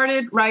I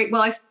started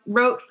I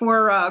wrote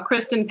for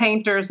Kristen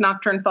Painter's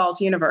Nocturne Falls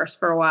universe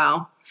for a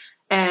while,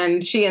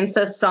 and she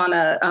insists on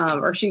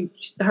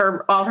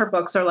all her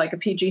books are like a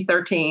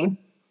PG-13.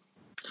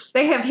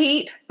 They have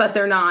heat, but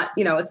they're not,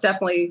 it's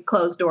definitely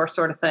closed door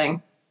sort of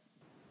thing.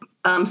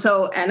 And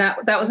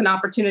that was an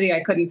opportunity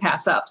I couldn't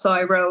pass up. So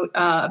I wrote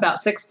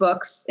about 6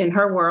 books in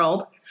her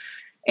world.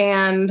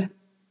 And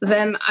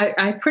then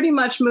I pretty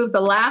much moved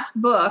the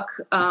last book,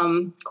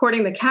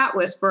 Courting the Cat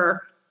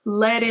Whisperer,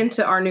 led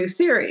into our new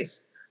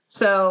series.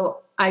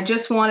 So I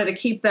just wanted to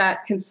keep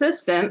that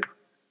consistent.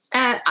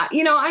 And,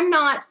 I'm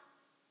not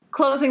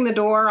closing the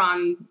door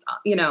on,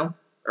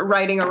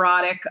 writing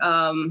erotic.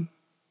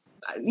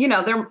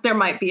 There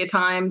might be a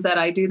time that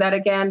I do that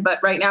again, but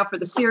right now for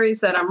the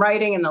series that I'm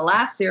writing and the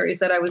last series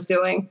that I was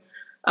doing,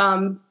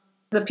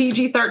 the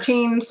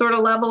PG-13 sort of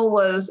level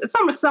it's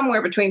almost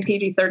somewhere between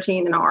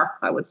PG-13 and R,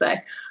 I would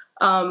say.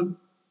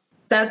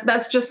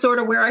 That's just sort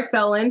of where I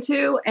fell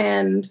into.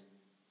 And,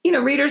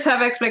 readers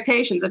have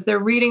expectations. If they're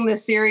reading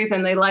this series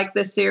and they like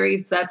this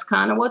series, that's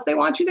kind of what they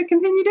want you to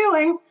continue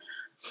doing.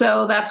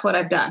 So that's what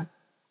I've done.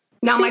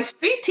 Now, my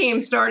street team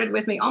started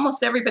with me.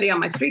 Almost everybody on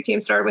my street team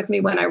started with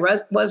me when I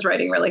was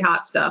writing really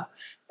hot stuff.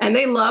 And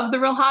they love the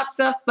real hot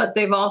stuff, but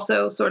they've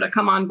also sort of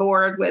come on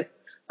board with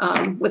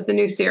the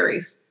new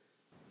series.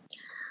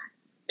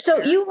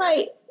 So you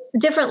write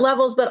different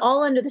levels, but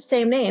all under the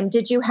same name.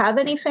 Did you have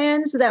any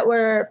fans that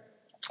were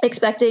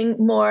expecting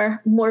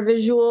more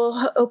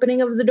visual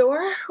opening of the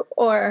door?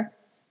 Or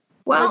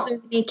was there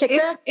any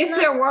kickback? If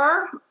there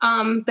were,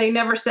 they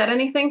never said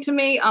anything to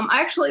me.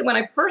 Actually, when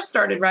I first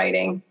started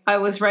writing, I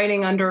was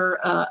writing under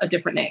a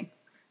different name.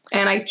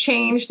 And I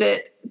changed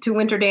it to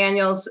Wynter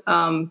Daniels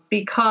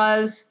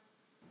because,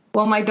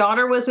 my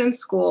daughter was in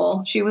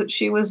school. She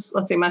was,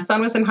 let's see, my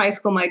son was in high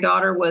school. My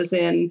daughter was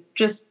in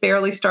just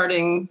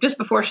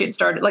before she had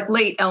started, like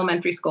late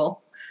elementary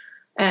school.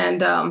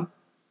 And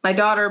my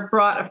daughter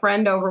brought a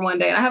friend over one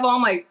day. And I have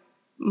all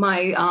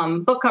my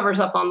book covers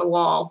up on the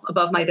wall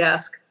above my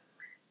desk.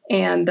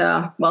 And,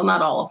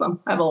 not all of them.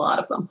 I have a lot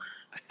of them.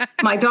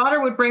 My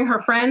daughter would bring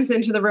her friends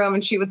into the room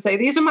and she would say,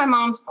 "These are my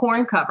mom's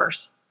porn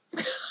covers."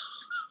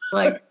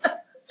 Like,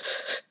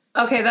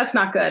 okay, that's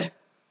not good.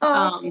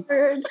 Oh,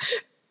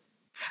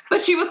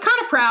 but she was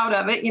kind of proud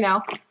of it,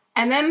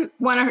 And then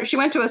she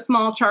went to a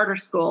small charter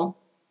school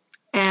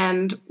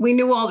and we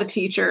knew all the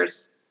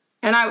teachers.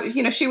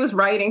 And she was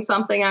writing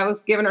something. I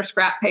was giving her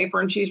scrap paper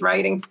and she's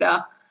writing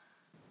stuff.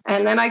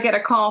 And then I get a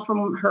call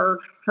from her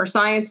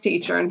science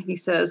teacher, and he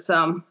says,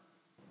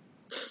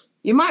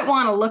 "You might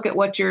want to look at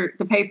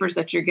the papers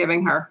that you're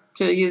giving her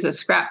to use as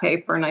scrap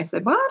paper." And I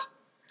said, "What?"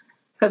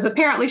 Because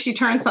apparently she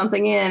turned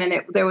something in,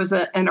 and there was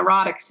an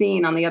erotic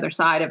scene on the other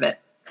side of it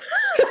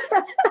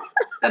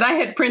that I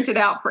had printed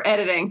out for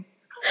editing.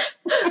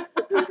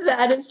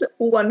 That is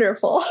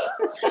wonderful.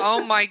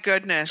 Oh my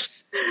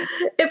goodness!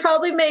 It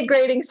probably made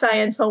grading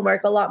science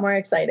homework a lot more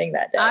exciting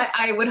that day.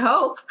 I would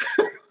hope.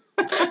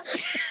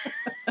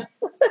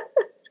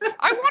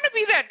 I want to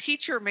be that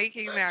teacher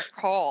making that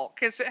call,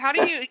 because how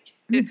do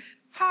you?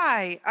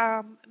 Hi,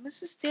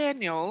 Mrs.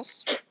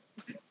 Daniels.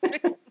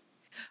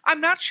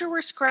 I'm not sure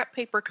where scrap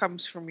paper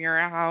comes from your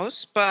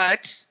house,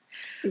 but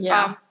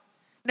yeah.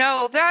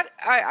 No,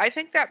 I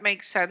think that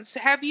makes sense.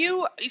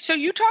 So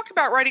you talked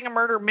about writing a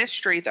murder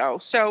mystery, though.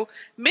 So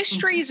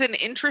mystery is an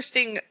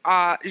interesting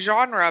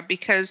genre,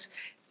 because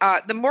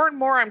the more and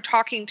more I'm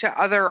talking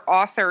to other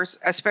authors,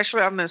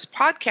 especially on this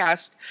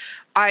podcast,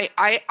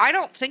 I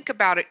don't think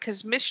about it,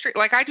 because mystery,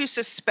 like I do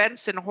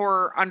suspense and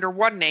horror under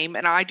one name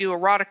and I do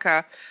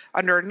erotica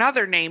under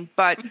another name,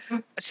 but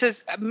it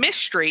says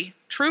mystery,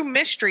 true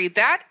mystery,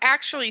 that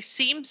actually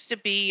seems to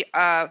be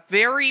a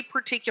very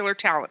particular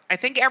talent. I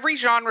think every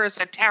genre is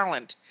a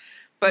talent,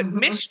 but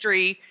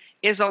mystery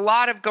is a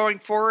lot of going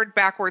forward,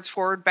 backwards,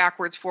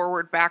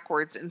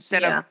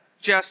 instead of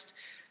just,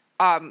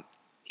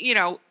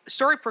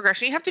 story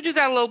progression. You have to do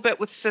that a little bit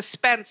with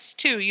suspense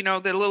too,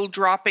 the little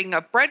dropping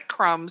of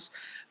breadcrumbs,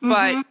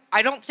 but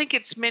I don't think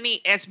it's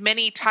as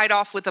many tied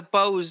off with the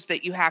bows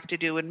that you have to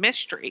do in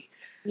mystery.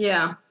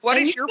 Yeah. What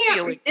is your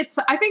feeling?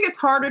 I think it's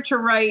harder to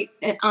write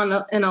in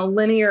a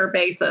linear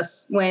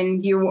basis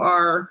when you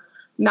are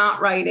not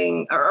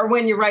writing, or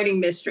when you're writing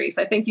mysteries.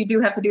 I think you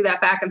do have to do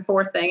that back and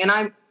forth thing. And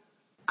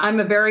I'm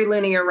a very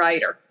linear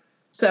writer,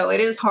 so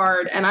it is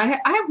hard. And I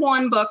have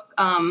one book,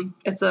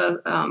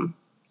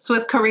 it's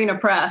with Carina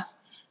Press,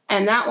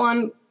 and that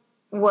one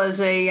was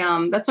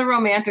that's a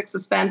romantic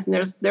suspense,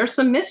 and there's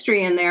some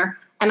mystery in there,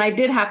 and I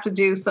did have to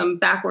do some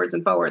backwards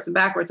and forwards, and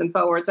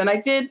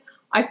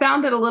I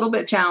found it a little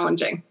bit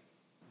challenging.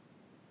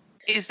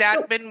 Is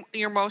that been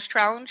your most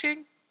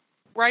challenging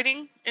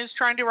writing, is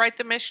trying to write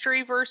the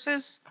mystery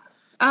versus?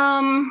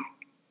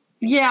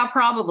 Yeah,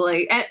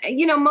 probably. And,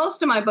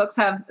 most of my books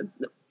have,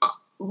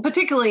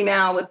 particularly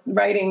now with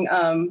writing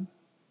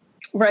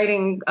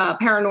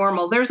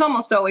paranormal, there's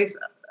almost always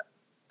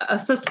a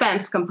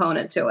suspense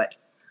component to it.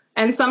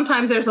 And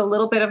sometimes there's a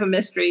little bit of a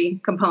mystery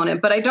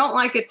component, but I don't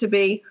like it to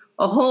be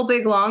a whole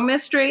big long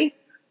mystery,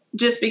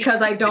 just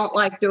because I don't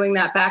like doing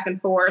that back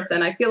and forth.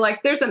 And I feel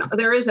like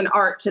there is an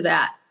art to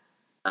that.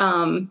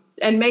 And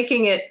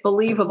making it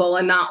believable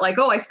and not like,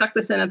 oh, I stuck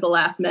this in at the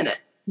last minute,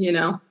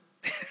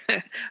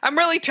 I'm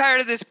really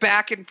tired of this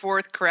back and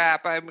forth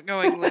crap. I'm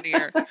going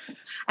linear.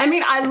 I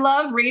mean, I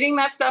love reading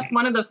that stuff.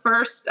 One of the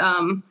first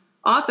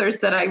authors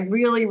that I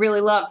really,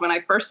 really loved when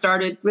I first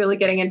started really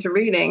getting into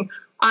reading,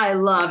 I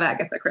love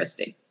Agatha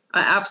Christie.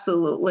 I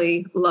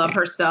absolutely love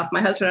her stuff.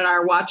 My husband and I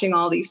are watching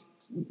all these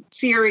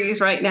series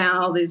right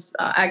now, these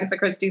Agatha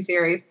Christie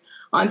series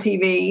on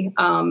TV.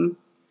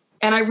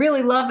 And I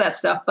really love that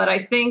stuff. But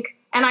I think,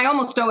 and I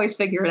almost always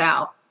figure it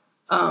out,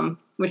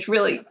 which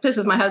really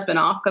pisses my husband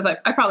off, because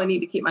I probably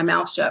need to keep my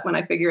mouth shut when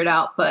I figure it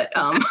out. But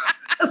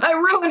because I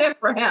ruin it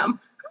for him.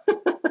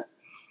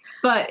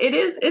 But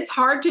it's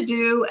hard to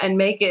do and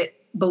make it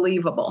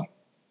believable.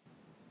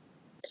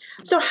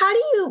 So how do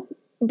you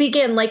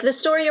begin? Like the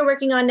story you're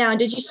working on now,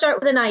 did you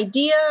start with an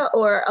idea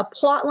or a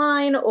plot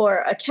line or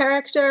a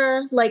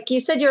character? Like you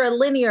said, you're a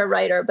linear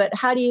writer, but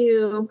how do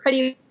you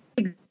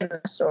begin the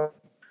story?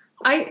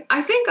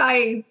 I think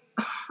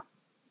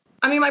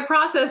my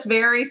process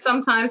varies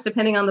sometimes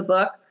depending on the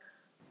book.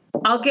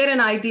 I'll get an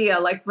idea.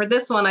 Like for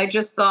this one, I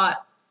just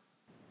thought,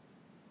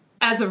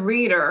 as a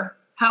reader,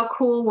 how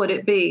cool would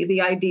it be, the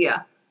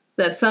idea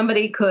that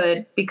somebody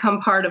could become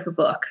part of the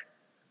book?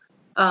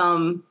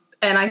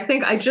 And I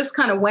think I just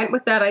kind of went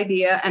with that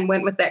idea and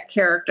went with that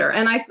character.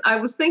 And I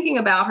was thinking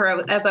about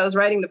her as I was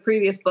writing the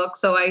previous book.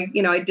 So I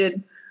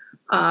did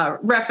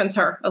reference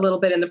her a little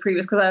bit in the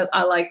previous, because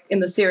I like in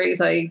the series,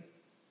 I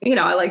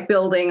like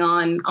building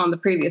on the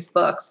previous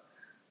books.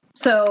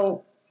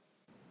 So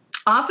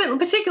often,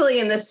 particularly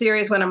in this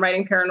series, when I'm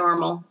writing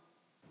paranormal,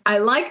 I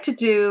like to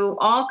do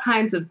all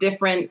kinds of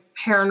different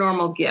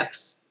paranormal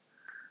gifts.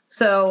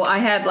 So I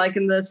had, like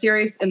in the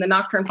series, in the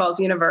Nocturne Falls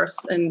universe,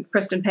 in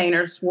Kristen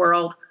Painter's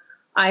world,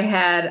 I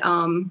had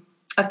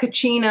a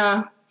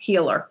Kachina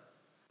healer.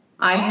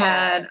 I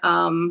had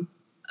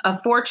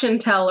a fortune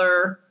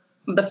teller.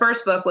 The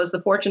first book was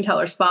The Fortune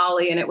Teller's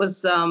Folly, and it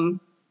was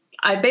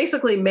I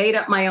basically made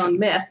up my own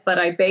myth, but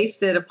I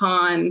based it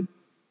upon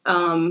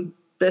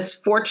this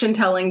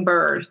fortune-telling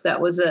bird that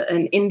was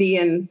an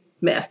Indian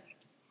myth,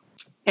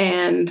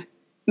 and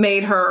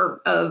made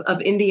her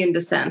of Indian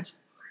descent.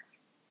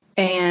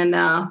 And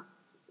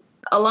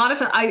a lot of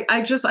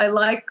times I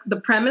like the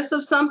premise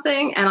of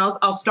something, and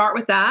I'll start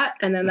with that,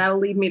 and then that'll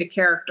lead me to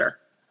character.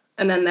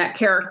 And then that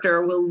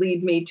character will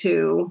lead me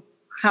to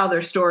how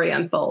their story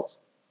unfolds.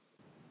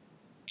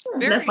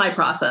 That's my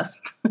process.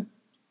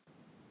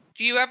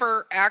 Do you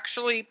ever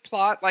actually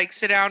plot, like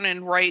sit down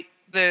and write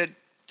the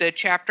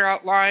chapter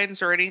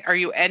outlines or any? Are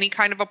you any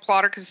kind of a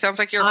plotter? Because it sounds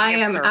like you're. I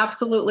am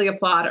absolutely a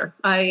plotter.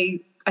 I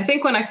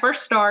think when I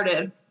first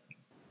started,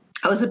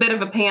 I was a bit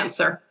of a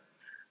pantser,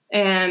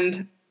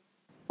 and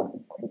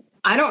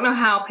I don't know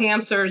how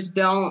pantsers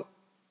don't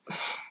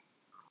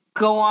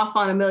go off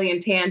on a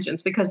million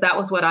tangents, because that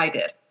was what I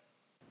did.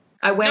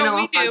 I went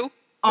off on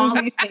all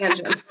these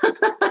tangents.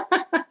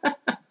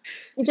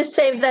 You just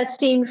save that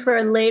scene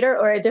for later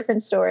or a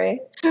different story.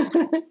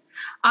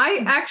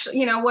 I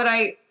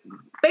actually,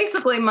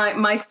 basically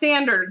my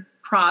standard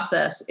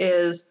process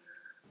is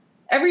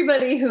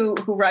everybody who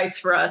writes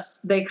for us,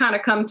 they kind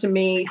of come to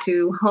me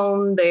to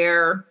hone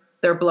their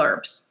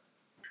blurbs.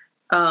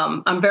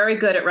 I'm very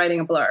good at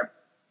writing a blurb.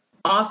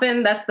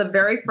 Often that's the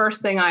very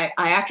first thing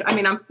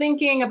I'm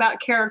thinking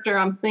about character,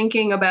 I'm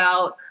thinking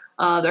about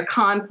their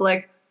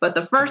conflict, but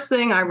the first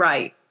thing I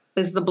write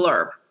is the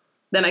blurb.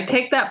 Then I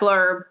take that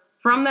blurb.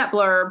 From that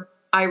blurb,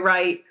 I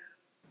write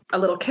a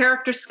little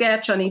character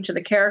sketch on each of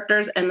the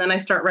characters, and then I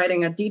start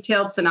writing a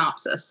detailed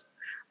synopsis.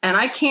 And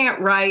I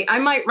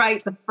might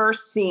write the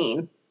first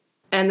scene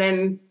and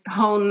then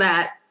hone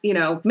that,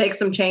 make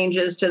some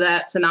changes to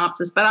that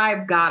synopsis, but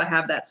I've got to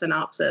have that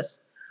synopsis,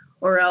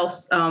 or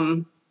else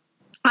I'm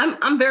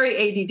very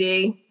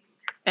ADD.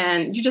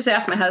 And you just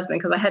ask my husband,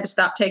 because I had to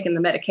stop taking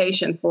the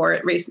medication for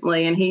it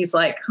recently, and he's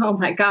like, oh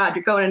my God,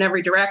 you're going in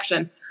every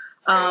direction.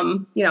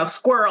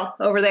 Squirrel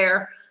over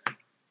there.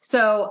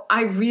 So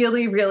I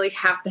really, really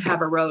have to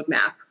have a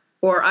roadmap,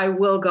 or I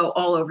will go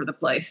all over the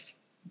place.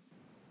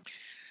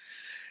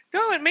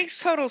 No, it makes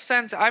total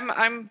sense.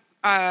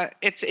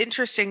 It's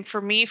interesting for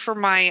me, for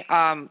my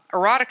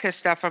erotica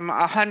stuff, I'm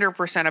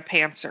 100% a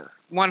pantser,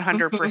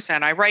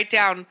 100%. I write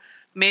down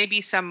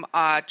maybe some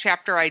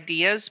chapter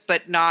ideas,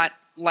 but not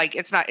like,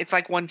 it's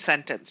like one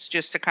sentence,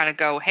 just to kind of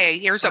go, hey,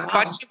 here's a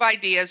bunch of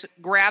ideas,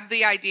 grab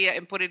the idea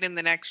and put it in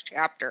the next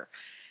chapter.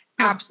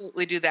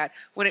 Absolutely do that.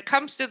 When it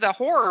comes to the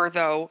horror,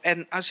 though,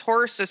 and as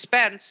horror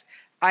suspense,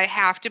 I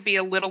have to be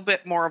a little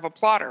bit more of a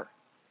plotter.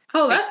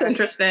 Oh, that's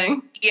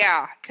interesting.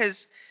 Yeah,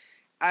 because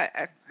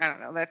I don't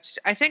know.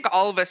 I think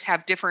all of us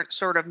have different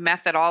sort of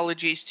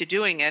methodologies to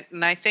doing it,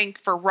 and I think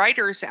for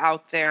writers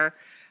out there,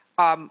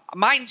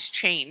 mine's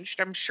changed.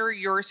 I'm sure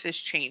yours has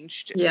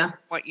changed. Yeah.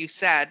 What you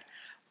said.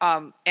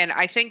 And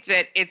I think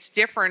that it's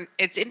different.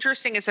 It's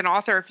interesting as an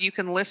author if you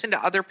can listen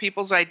to other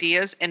people's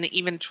ideas and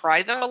even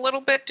try them a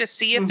little bit to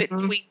see if it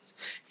tweaks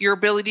your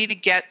ability to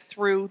get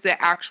through the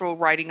actual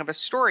writing of a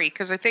story.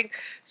 Because I think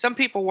some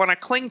people want to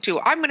cling to,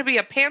 I'm going to be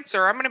a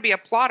pantser, I'm going to be a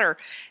plotter.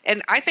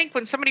 And I think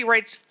when somebody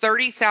writes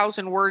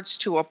 30,000 words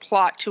to a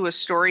plot to a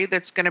story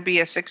that's going to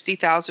be a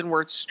 60,000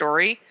 word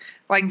story,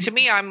 like, to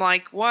me, I'm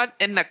like, what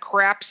in the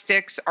crap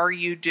sticks are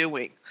you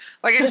doing?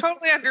 Like, I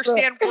totally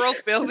understand world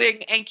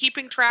building and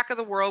keeping track of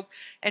the world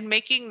and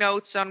making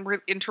notes on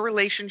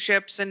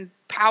interrelationships and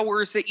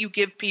powers that you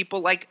give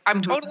people. Like,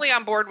 I'm totally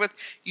on board with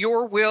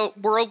your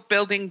world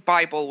building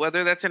Bible,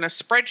 whether that's in a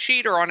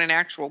spreadsheet or on an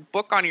actual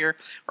book on or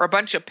a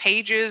bunch of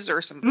pages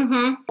or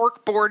some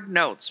corkboard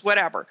notes,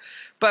 whatever.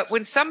 But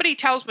when somebody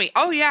tells me,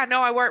 oh, yeah,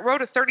 no, I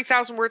wrote a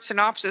 30,000 word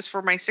synopsis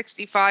for my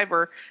 65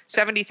 or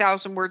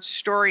 70,000 word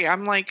story,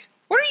 I'm like,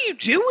 what are you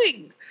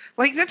doing?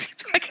 Like, that's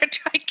like a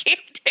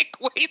gigantic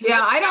waste.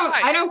 Yeah,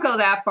 I don't go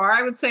that far.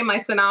 I would say my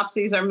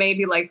synopses are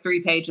maybe like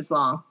 3 pages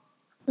long.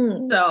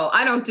 So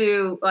I don't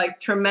do like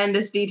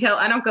tremendous detail.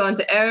 I don't go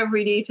into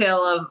every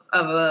detail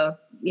of a,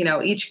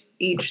 each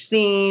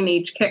scene,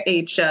 each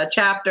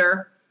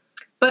chapter.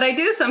 But I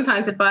do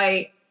sometimes,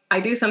 I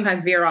do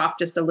sometimes veer off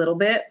just a little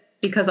bit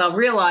because I'll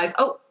realize,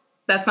 oh,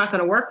 that's not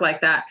going to work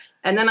like that.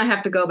 And then I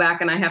have to go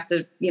back and I have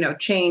to,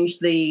 change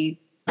the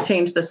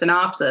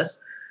synopsis.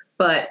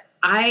 But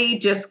I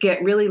just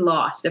get really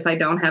lost if I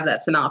don't have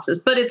that synopsis.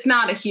 But it's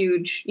not a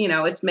huge,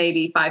 it's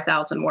maybe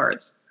 5,000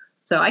 words.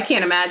 So I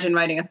can't imagine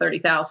writing a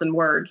 30,000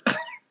 word,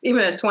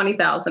 even a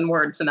 20,000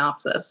 word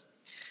synopsis.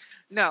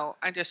 No,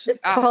 I just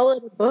call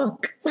it a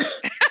book.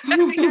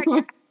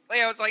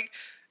 I was like,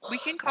 we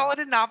can call it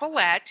a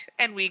novelette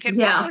and we can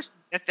publish it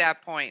at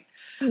that point.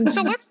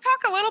 So let's talk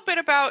a little bit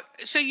about,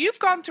 so you've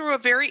gone through a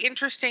very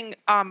interesting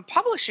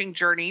publishing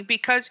journey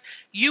because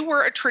you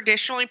were a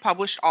traditionally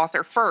published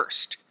author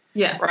first.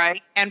 Yes.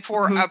 Right. And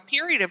for a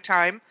period of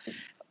time,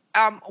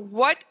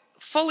 what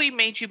fully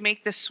made you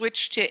make the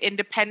switch to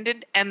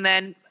independent and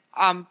then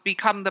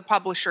become the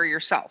publisher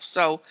yourself?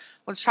 So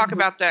let's talk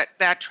about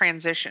that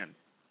transition.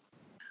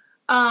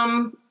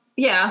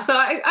 Yeah. So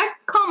I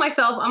call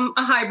myself, I'm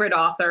a hybrid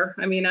author.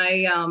 I mean,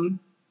 I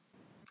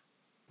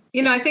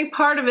think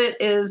part of it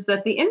is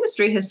that the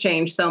industry has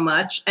changed so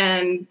much.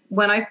 And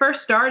when I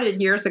first started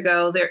years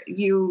ago,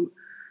 you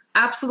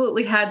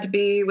absolutely had to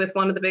be with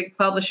one of the big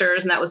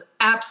publishers, and that was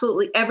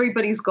absolutely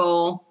everybody's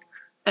goal.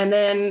 And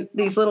then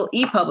these little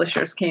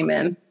e-publishers came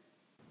in.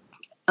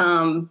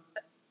 And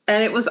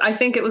I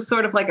think it was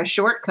sort of like a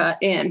shortcut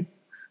in,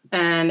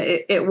 and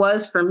it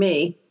was for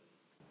me.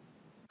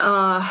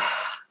 But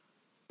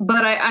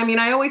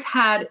I always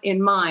had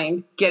in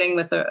mind getting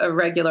with a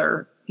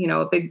regular,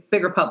 a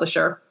bigger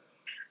publisher.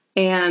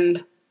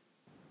 And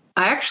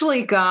I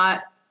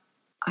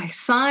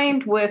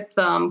signed with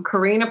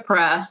Carina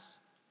Press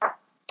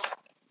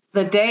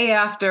the day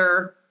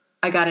after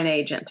I got an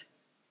agent.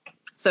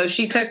 So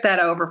she took that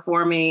over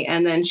for me,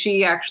 and then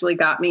she actually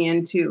got me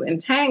into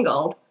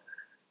Entangled.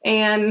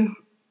 And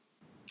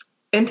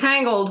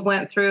Entangled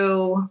went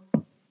through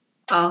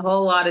a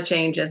whole lot of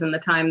changes in the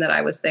time that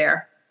I was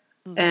there.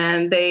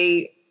 And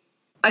I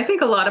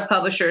think a lot of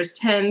publishers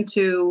tend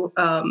to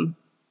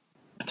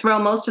throw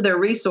most of their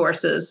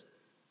resources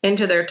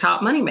into their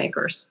top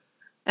moneymakers.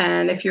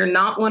 And if you're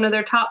not one of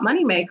their top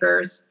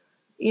moneymakers,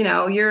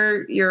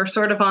 you're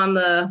sort of on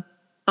the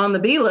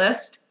B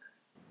list.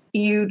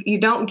 You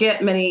don't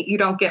get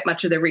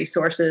much of the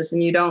resources,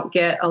 and you don't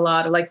get a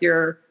lot of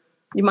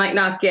you might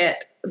not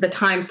get the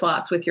time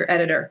slots with your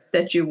editor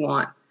that you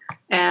want.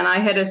 And I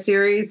had a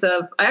series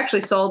I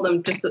actually sold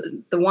them just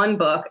the one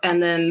book.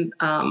 And then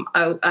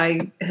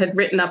I had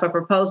written up a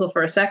proposal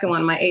for a second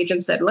one. My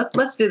agent said,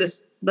 let's do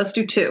this. Let's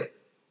do 2.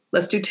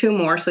 Let's do 2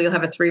 more. So you'll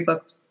have a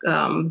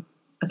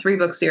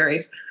 3-book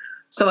series.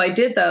 So I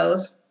did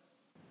those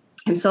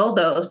and sold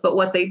those. But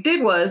what they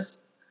did was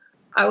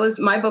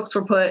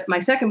my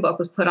second book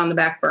was put on the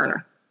back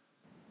burner.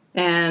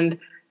 And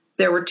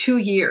there were 2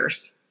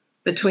 years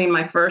between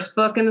my first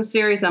book in the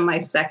series and my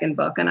second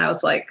book. And I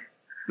was like,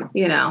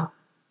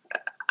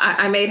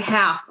 I made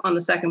half on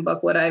the second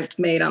book what I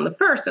made on the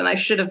first, and I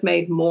should have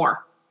made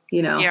more,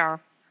 Yeah.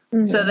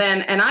 So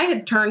then, and I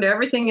had turned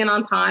everything in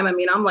on time. I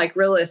mean, I'm like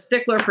really a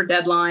stickler for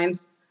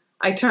deadlines.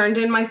 I turned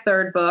in my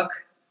third book,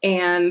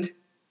 and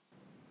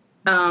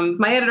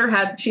my editor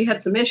had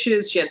some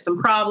issues. She had some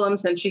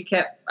problems, and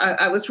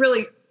I was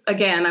really,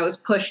 again, I was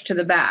pushed to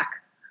the back.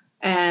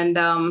 And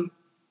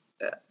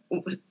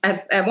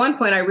at one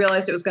point I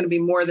realized it was going to be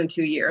more than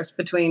 2 years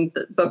between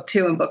book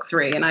 2 and book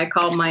 3. And I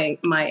called my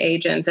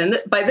agent. And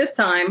by this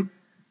time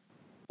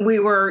we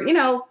were,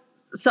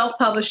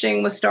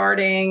 self-publishing was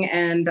starting,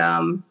 and,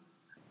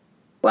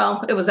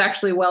 it was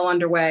actually well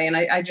underway. And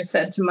I just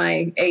said to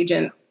my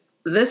agent,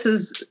 this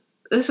is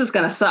this is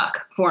going to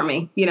suck for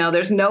me.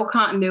 There's no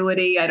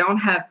continuity. I don't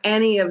have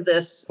any of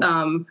this,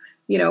 the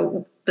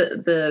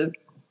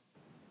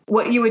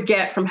what you would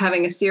get from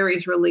having a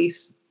series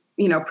release,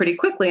 pretty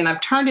quickly. And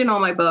I've turned in all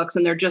my books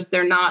and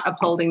they're not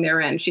upholding their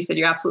end. She said,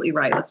 "You're absolutely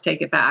right. Let's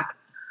take it back."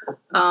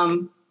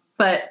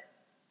 But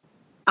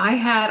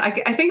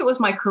I think it was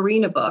my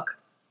Karina book.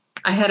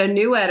 I had a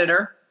new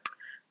editor,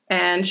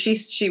 and she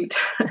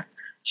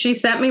she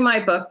sent me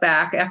my book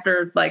back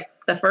after like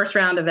the first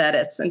round of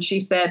edits. And she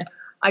said,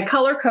 "I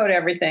color code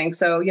everything.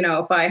 So,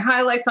 if I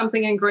highlight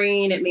something in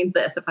green, it means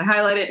this. If I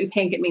highlight it in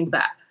pink, it means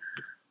that."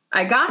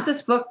 I got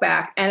this book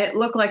back and it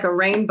looked like a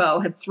rainbow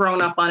had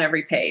thrown up on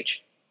every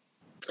page.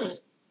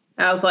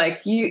 I was like,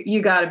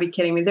 you got to be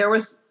kidding me. There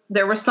was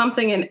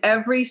something in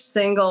every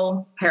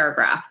single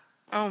paragraph.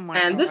 Oh my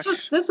And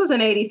gosh. this was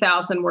an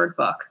 80,000 word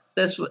book.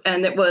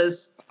 It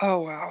was.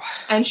 Oh wow.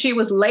 And she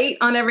was late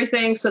on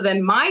everything. So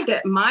then my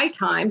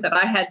time that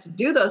I had to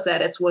do those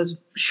edits was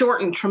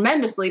shortened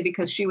tremendously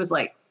because she was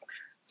late.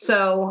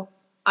 So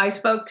I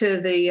spoke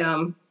to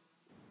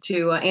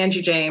to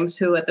Angie James,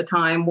 who at the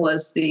time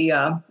was the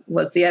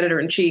editor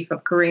in chief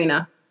of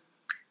Karina,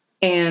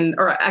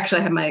 or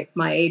actually I had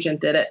my agent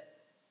did it,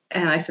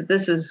 and I said,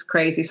 "This is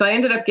crazy." So I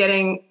ended up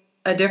getting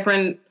a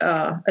different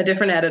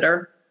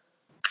editor,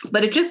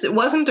 but it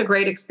wasn't a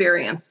great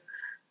experience.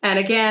 And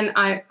again,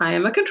 I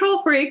am a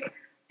control freak,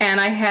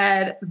 and I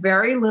had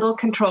very little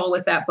control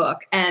with that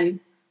book. And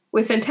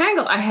with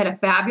Entangled, I had a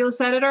fabulous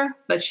editor,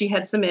 but she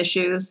had some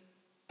issues.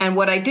 And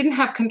what I didn't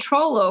have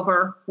control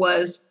over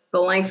was the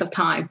length of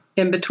time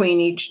in between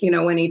each,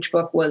 when each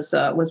book was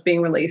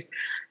being released.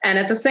 And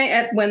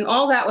when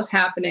all that was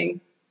happening,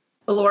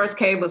 Dolores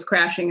Cave was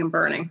crashing and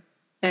burning.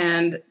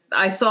 And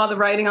I saw the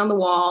writing on the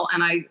wall,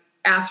 and I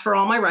asked for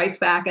all my rights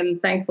back.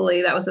 And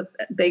thankfully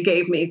they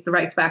gave me the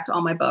rights back to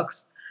all my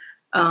books.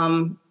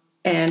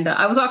 And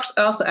I was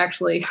also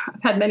actually,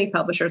 I've had many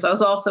publishers. I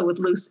was also with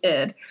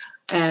Lucid,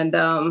 and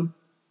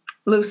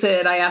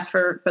Lucid, I asked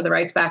for the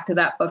rights back to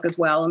that book as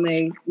well. And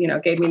they,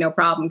 gave me no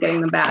problem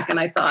getting them back. And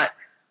I thought,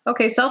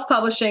 okay,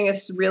 self-publishing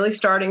is really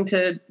starting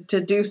to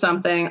do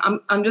something.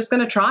 I'm just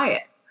going to try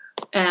it.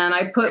 And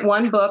I put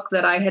one book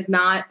that I had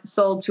not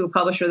sold to a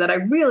publisher that I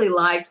really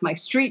liked. My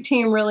street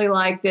team really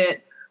liked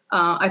it.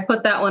 I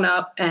put that one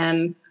up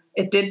and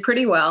it did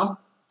pretty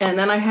well. And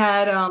then I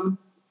had an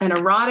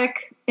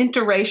erotic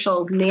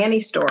interracial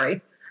nanny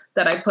story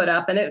that I put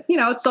up, and it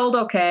sold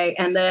okay.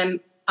 And then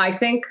I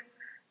think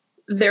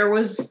there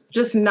was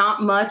just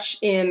not much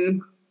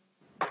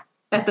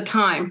at the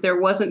time, there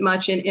wasn't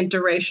much in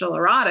interracial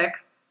erotic.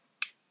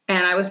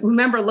 And I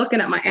remember looking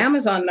at my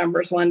Amazon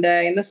numbers one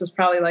day, and this was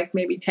probably like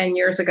maybe 10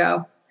 years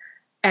ago,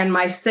 and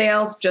my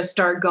sales just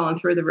started going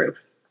through the roof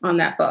on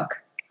that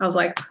book. I was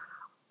like,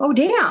 oh,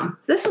 damn,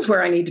 this is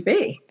where I need to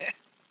be.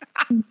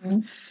 Mm-hmm.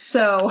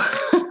 So,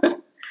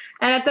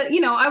 and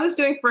I was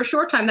doing for a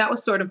short time, that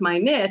was sort of my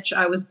niche.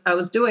 I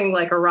was doing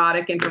like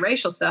erotic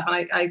interracial stuff,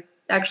 and I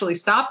actually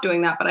stopped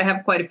doing that, but I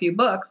have quite a few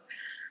books.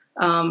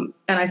 And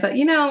I thought,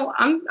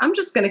 I'm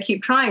just going to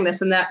keep trying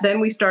this. And then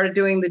we started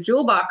doing the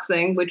jewel box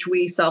thing, which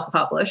we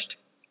self-published.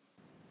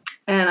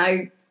 And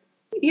I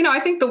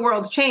think the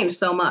world's changed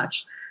so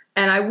much,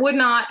 and I would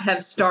not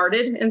have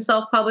started in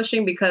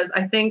self-publishing because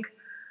I think,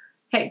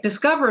 hey,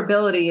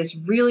 discoverability is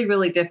really,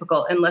 really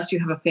difficult unless you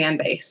have a fan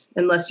base,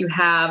 unless you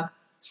have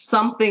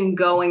something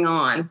going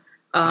on.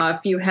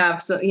 If you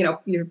have,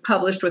 you're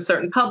published with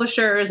certain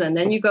publishers and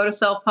then you go to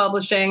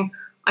self-publishing,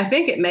 I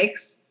think it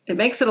makes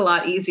it a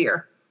lot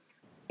easier.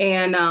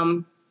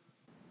 And,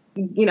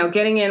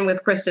 getting in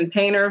with Kristen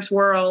Painter's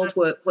world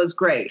was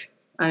great.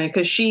 I mean,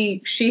 because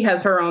she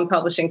has her own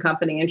publishing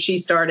company and she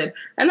started,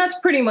 and that's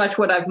pretty much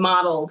what I've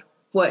modeled.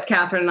 What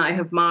Catherine and I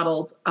have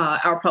modeled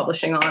our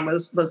publishing on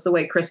was the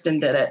way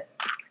Kristen did it.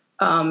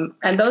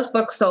 And those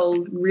books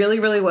sold really,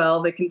 really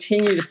well. They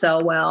continue to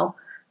sell well.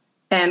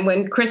 And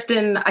when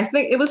Kristen, I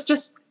think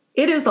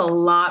it is a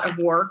lot of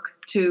work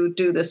to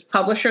do this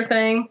publisher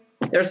thing.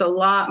 There's a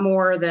lot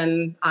more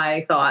than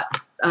I thought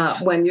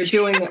when you're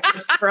doing it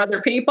for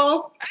other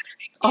people.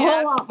 A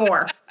whole lot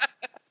more.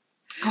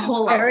 A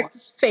whole lot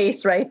Eric's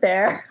face right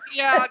there.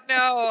 Yeah,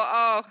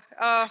 no.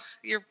 Oh,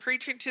 you're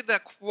preaching to the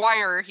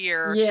choir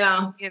here.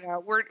 Yeah.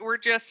 We're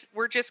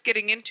just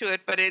getting into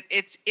it, but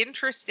it's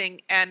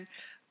interesting, and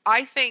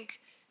I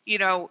think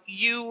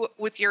you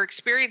with your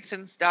experience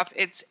and stuff,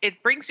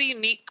 it brings a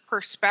unique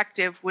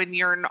perspective when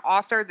you're an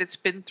author that's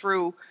been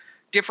through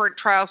different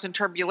trials and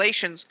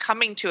tribulations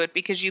coming to it,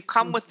 because you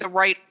come with the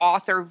right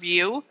author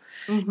view,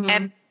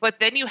 but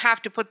then you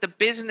have to put the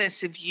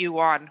business view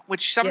on,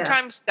 which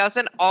sometimes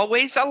doesn't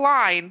always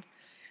align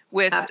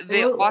with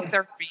the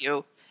author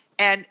view.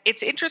 And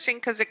it's interesting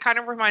because it kind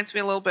of reminds me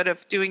a little bit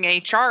of doing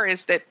HR,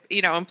 is that,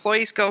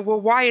 employees go,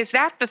 well, why is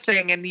that the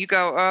thing? And you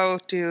go, oh,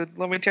 dude,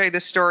 let me tell you the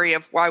story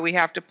of why we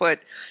have to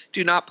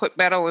do not put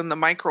metal in the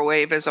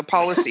microwave as a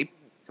policy.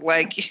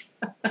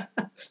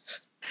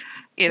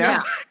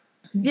 Yeah.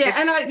 Yeah.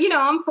 And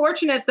I'm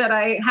fortunate that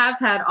I have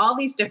had all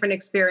these different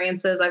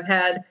experiences. I've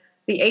had,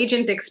 the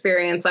agent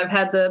experience. I've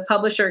had the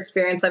publisher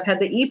experience. I've had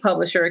the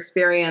e-publisher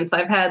experience.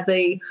 I've had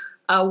the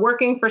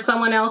working for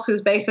someone else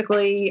who's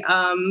basically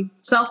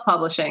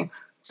self-publishing.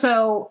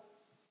 So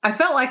I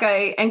felt like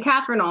and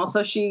Catherine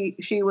also, she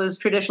was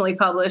traditionally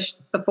published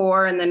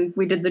before, and then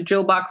we did the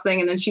jewel box thing,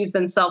 and then she's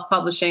been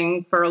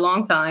self-publishing for a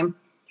long time.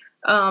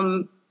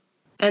 And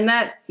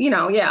that,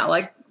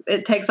 like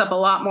it takes up a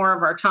lot more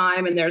of our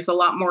time, and there's a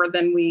lot more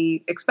than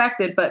we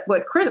expected. But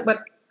what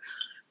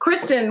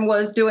Kristen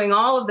was doing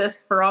all of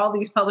this for all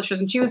these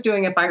publishers, and she was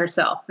doing it by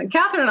herself. And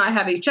Catherine and I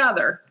have each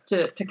other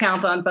to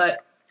count on.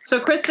 But so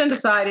Kristen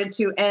decided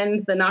to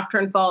end the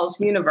Nocturne Falls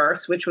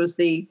universe, which was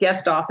the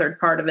guest authored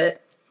part of it,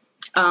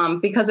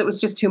 because it was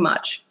just too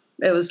much.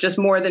 It was just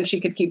more than she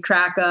could keep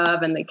track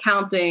of, and the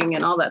counting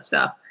and all that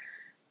stuff.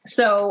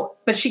 So,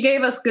 but she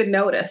gave us good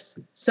notice.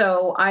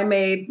 So I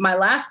made my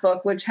last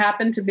book, which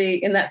happened to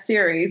be in that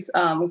series,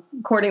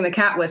 Courting the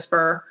Cat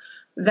Whisperer.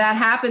 That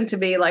happened to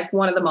be like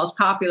one of the most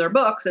popular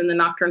books in the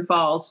Nocturne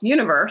Falls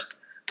universe.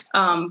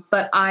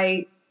 But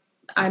I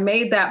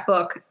made that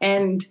book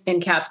end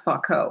in Cat's Paw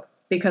Cove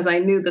because I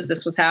knew that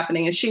this was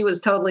happening, and she was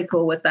totally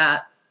cool with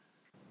that.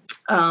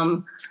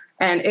 And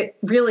it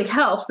really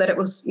helped that it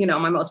was,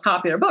 my most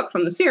popular book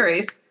from the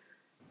series,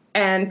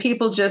 and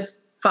people just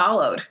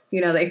followed.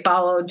 They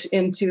followed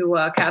into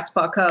Cat's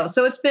Paw Cove.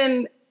 So it's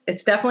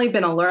definitely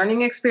been a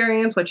learning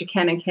experience, what you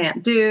can and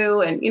can't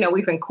do, and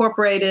we've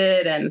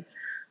incorporated, and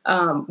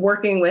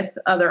working with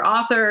other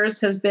authors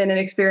has been an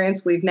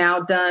experience. We've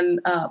now done,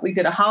 we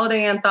did a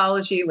holiday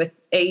anthology with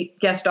 8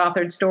 guest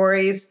authored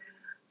stories.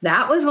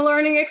 That was a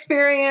learning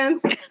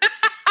experience.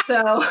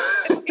 So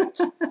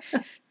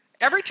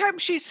every time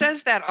she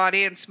says that,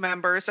 audience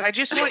members, I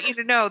just want you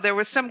to know there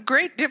was some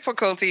great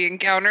difficulty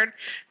encountered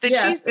that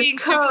she's being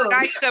super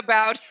nice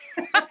about.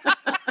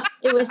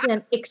 It was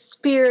an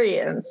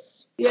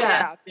experience.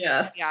 Yes.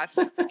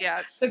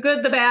 The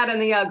good, the bad,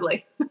 and the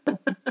ugly.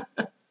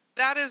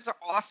 That is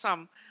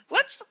awesome.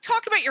 Let's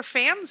talk about your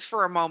fans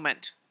for a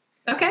moment.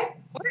 Okay.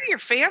 What are your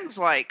fans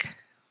like?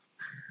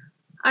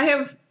 I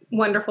have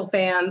wonderful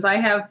fans. I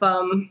have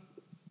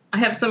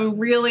some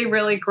really,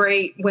 really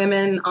great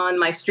women on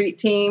my street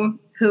team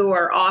who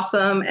are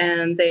awesome,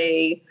 and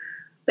they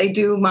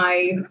do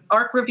my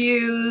ARC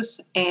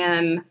reviews,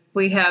 and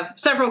we have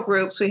several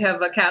groups. We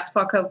have a Cat's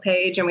Paw Cove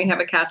page, and we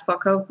have a Cat's Paw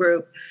Cove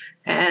group,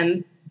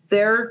 and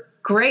they're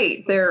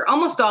great. They're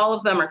almost all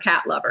of them are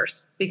cat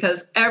lovers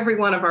because every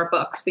one of our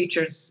books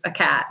features a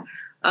cat.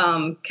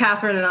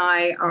 Catherine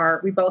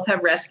and we both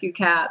have rescue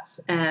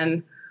cats,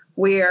 and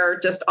we are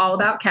just all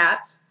about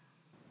cats.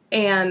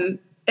 And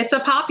it's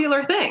a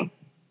popular thing.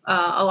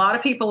 A lot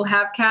of people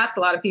have cats. A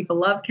lot of people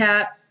love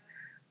cats.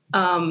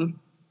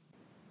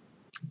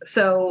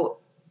 So,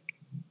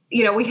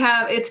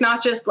 it's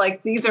not just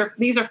like these are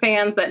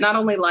fans that not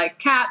only like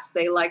cats,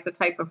 they like the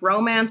type of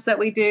romance that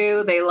we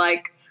do. They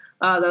like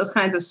those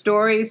kinds of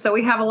stories. So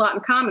we have a lot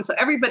in common. So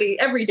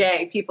every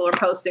day people are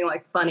posting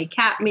like funny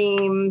cat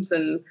memes,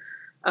 and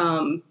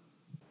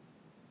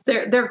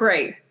they're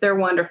great. They're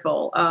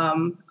wonderful.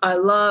 I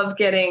love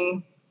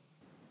getting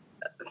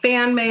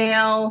fan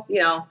mail.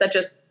 That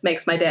just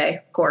makes my day,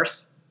 of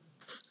course.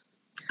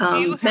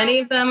 Many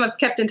of them I've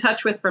kept in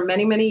touch with for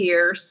many, many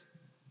years.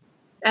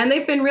 And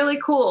they've been really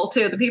cool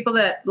too. The people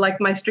that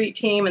like my street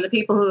team and the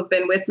people who have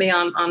been with me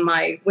on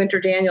my Wynter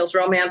Daniels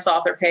romance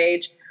author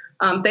page,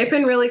 they've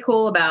been really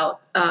cool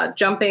about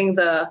jumping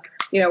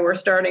we're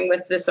starting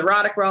with this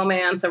erotic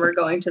romance, and we're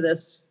going to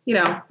this,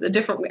 the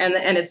different,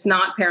 and it's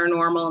not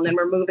paranormal, and then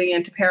we're moving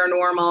into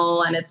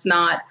paranormal, and it's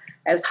not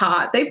as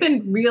hot. They've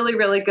been really,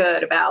 really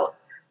good about,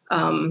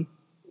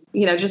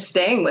 just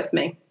staying with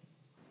me.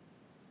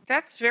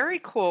 That's very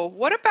cool.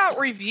 What about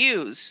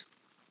reviews?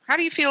 How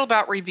do you feel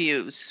about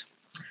reviews?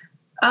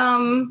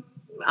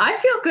 I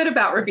feel good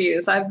about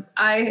reviews.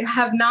 I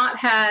have not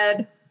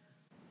had.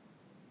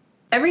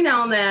 Every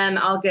now and then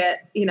I'll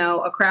get,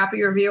 a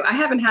crappy review. I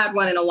haven't had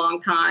one in a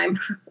long time.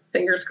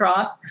 Fingers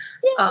crossed.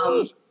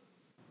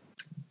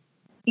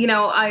 We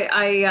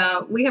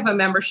have a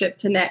membership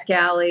to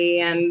NetGalley,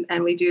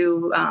 and we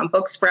do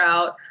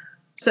Booksprout.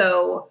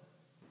 So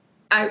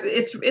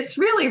it's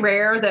really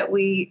rare that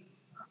we.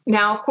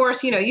 Now, of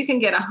course, you can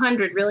get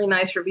 100 really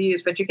nice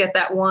reviews, but you get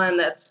that one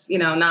that's,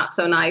 not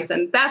so nice.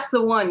 And that's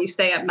the one you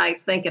stay up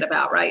nights thinking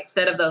about, right?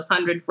 Instead of those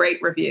 100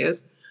 great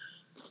reviews.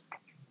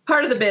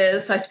 Part of the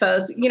biz, I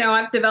suppose.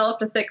 I've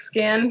developed a thick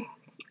skin.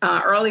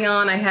 Early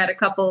on, I had a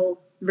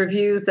couple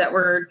reviews that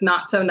were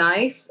not so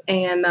nice,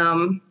 and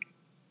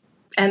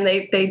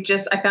they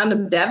just, I found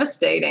them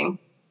devastating.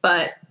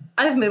 But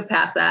I've moved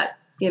past that.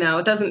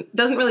 It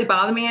doesn't really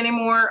bother me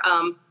anymore.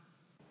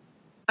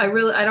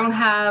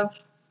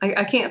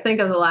 I can't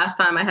think of the last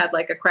time I had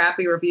like a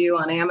crappy review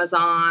on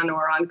Amazon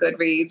or on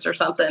Goodreads or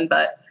something,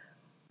 but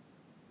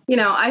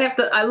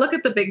I look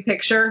at the big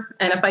picture,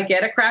 and if I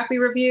get a crappy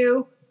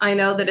review, I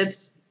know that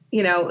it's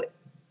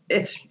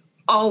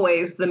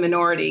always the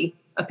minority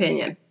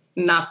opinion,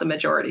 not the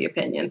majority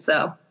opinion.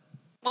 So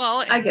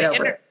I get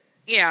over it.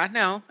 Yeah,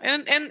 no.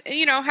 And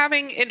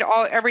having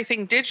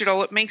everything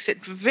digital, it makes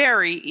it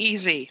very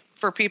easy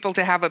for people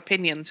to have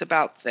opinions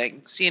about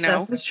things, you know.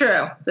 This is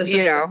true.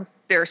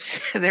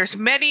 There's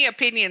many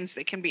opinions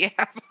that can be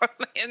had on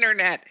the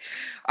internet.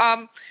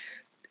 I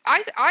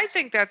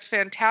think that's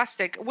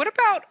fantastic. What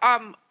about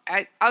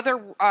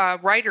other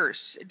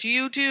writers? Do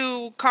you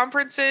do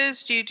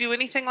conferences? Do you do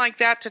anything like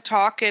that to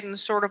talk and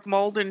sort of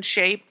mold and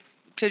shape?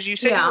 Because you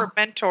said you were a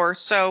mentor,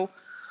 so.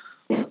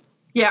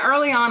 Yeah,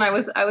 early on I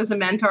was a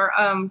mentor.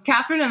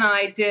 Catherine and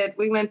I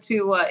we went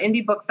to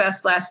Indie Book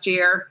Fest last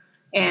year,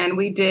 and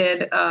we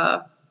did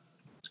a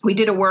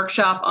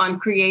workshop on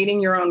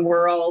creating your own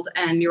world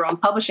and your own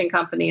publishing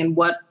company and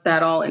what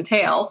that all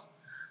entails.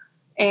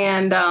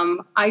 And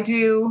I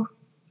do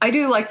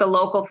like the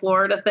local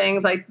Florida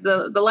things. Like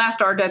the last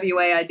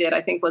RWA I did,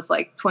 I think was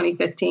like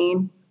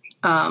 2015.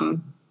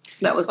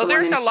 That was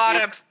there's a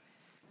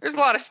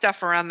lot of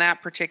stuff around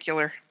that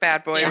particular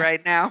bad boy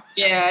right now.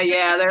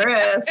 Yeah,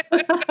 there is.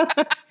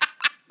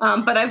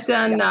 But I've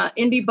done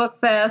Indie Book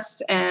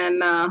Fest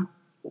and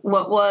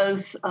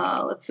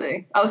let's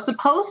see. I was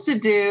supposed to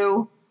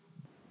do,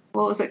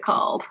 what was it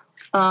called?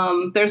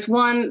 There's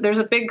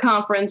a big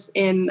conference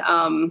in,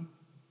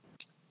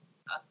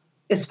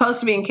 it's supposed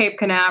to be in Cape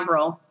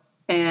Canaveral,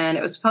 and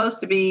it was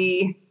supposed to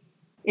be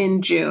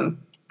in June,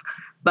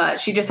 but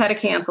she just had to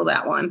cancel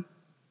that one.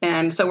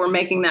 And so we're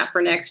making that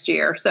for next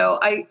year. So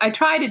I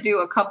try to do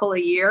a couple a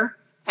year,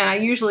 and I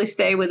usually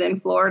stay within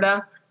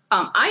Florida.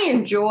 I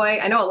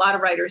know a lot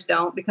of writers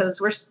don't,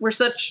 because we're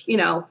such,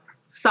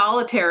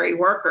 solitary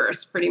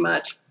workers pretty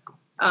much.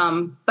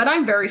 But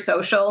I'm very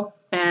social,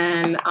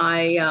 and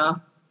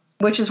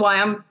which is why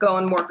I'm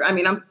going more. I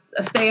mean, I'm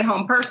a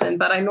stay-at-home person,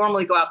 but I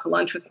normally go out to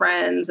lunch with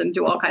friends and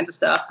do all kinds of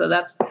stuff. So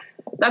that's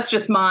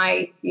just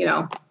my,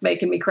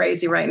 making me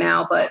crazy right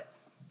now. But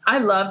I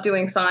love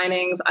doing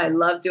signings. I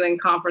love doing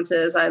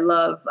conferences. I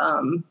love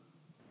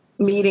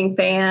meeting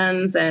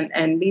fans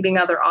and meeting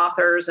other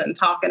authors and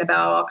talking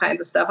about all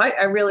kinds of stuff.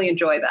 I really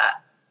enjoy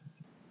that.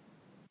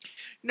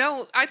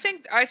 No, I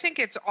think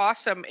it's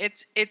awesome.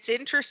 It's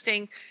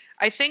interesting.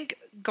 I think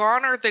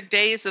gone are the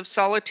days of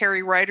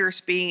solitary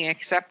writers being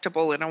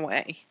acceptable in a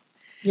way.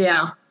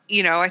 Yeah.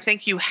 I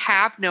think you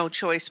have no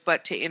choice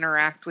but to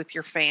interact with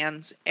your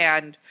fans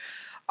and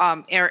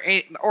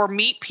or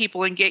meet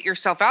people and get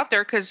yourself out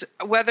there, because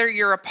whether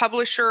you're a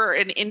publisher,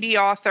 an indie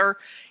author,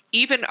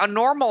 even a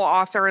normal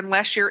author,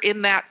 unless you're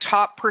in that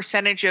top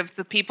percentage of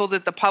the people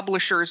that the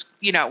publisher's,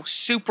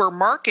 super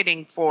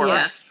marketing for,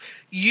 yes,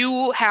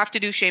 you have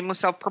to do shameless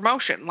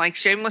self-promotion. Like,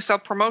 shameless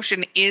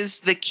self-promotion is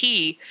the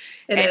key.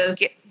 It is.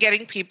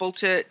 Getting people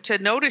to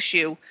notice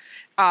you.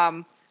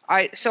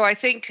 So I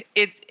think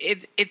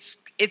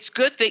it's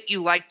good that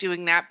you like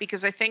doing that,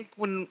 because I think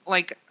when,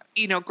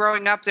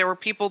 growing up, there were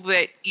people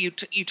that you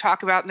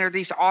talk about, and they're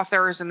these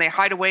authors, and they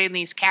hide away in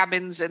these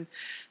cabins, and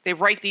they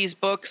write these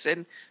books,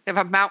 and they have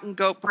a mountain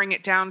goat bring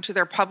it down to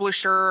their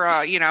publisher,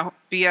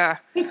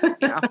 via,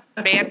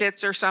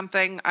 bandits or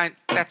something.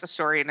 That's a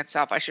story in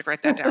itself. I should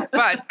write that down.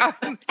 But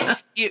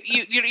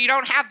you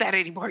don't have that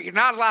anymore. You're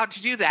not allowed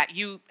to do that.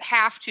 You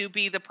have to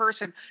be the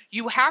person.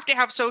 You have to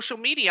have social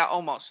media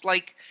almost.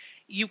 Like,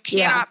 you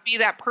cannot be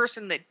that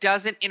person that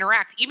doesn't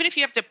interact, even if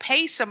you have to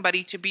pay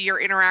somebody to be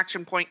your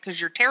interaction point because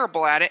you're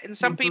terrible at it. And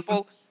some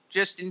people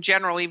just in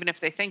general, even if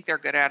they think they're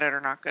good at it, are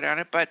not good at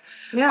it. But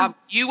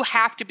you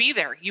have to be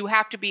there. You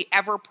have to be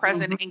ever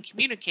present in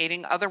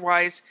communicating.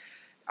 Otherwise,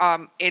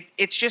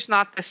 it's just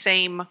not the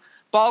same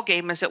ball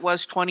game as it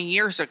was 20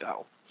 years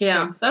ago.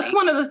 Yeah, that's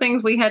one of the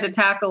things we had to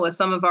tackle with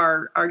some of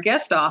our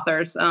guest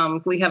authors.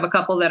 We have a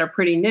couple that are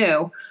pretty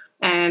new,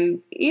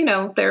 and,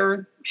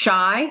 they're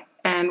shy.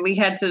 And we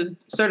had to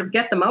sort of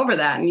get them over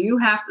that. And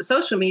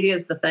social media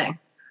is the thing.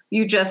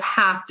 You just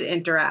have to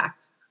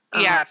interact.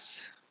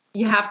 Yes.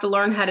 You have to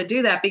learn how to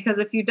do that, because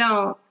if you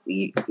don't,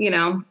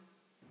 you're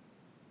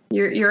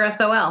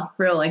SOL,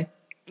 really.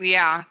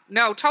 Yeah,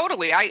 no,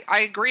 totally. I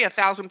agree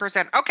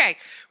 1,000%. Okay,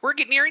 we're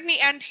nearing the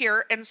end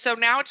here. And so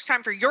now it's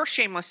time for your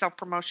shameless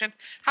self-promotion.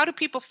 How do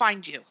people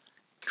find you?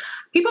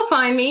 People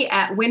find me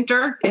at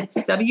Wynter. It's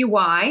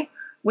WY,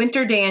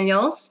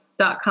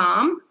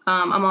 WynterDaniels.com.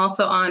 I'm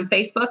also on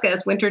Facebook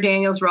as Wynter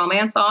Daniels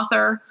Romance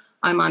Author.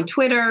 I'm on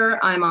Twitter.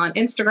 I'm on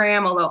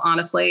Instagram, although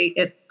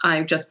honestly,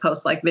 I just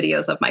post like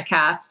videos of my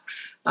cats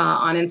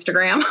on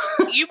Instagram.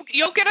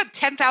 You'll get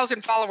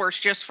 10,000 followers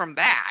just from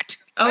that.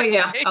 Oh,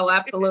 yeah. Oh,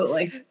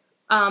 absolutely.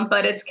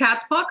 But it's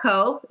Cat's Paw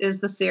Cove is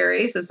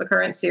the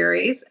current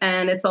series,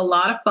 and it's a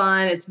lot of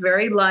fun. It's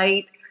very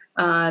light,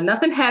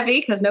 nothing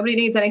heavy, because nobody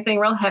needs anything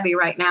real heavy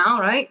right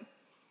now, right?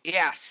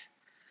 Yes.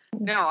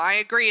 No, I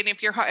agree. And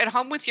if you're at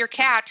home with your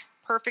cat,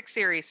 perfect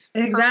series.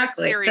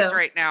 Exactly. Perfect series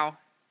right now.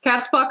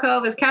 Cat's Paw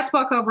Cove is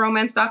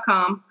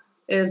catspawcoveromance.com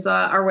is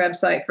our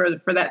website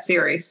for that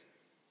series.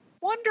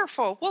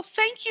 Wonderful. Well,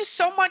 thank you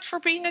so much for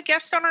being a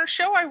guest on our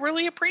show. I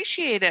really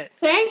appreciate it.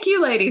 Thank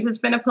you, ladies. It's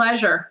been a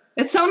pleasure.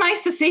 It's so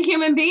nice to see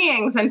human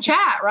beings and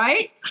chat,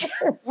 right?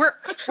 We're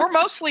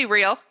mostly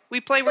real. We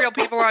play real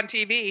people on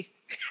TV.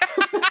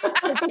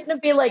 It's going to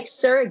be like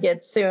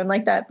Surrogates soon,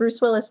 like that Bruce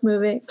Willis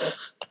movie.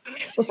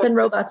 We'll send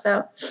robots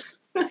out.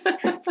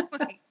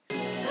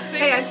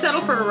 Hey, I'd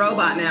settle for a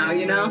robot now,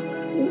 you know?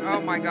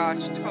 Oh my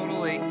gosh,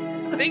 totally.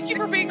 Thank you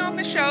for being on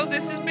the show.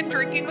 This has been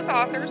Drinking with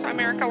Authors. I'm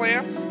Erica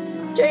Lance.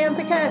 J.M.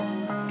 Piquet.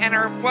 And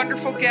our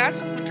wonderful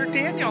guest, Wynter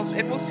Daniels.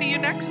 And we'll see you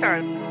next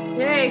time.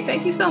 Yay,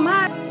 thank you so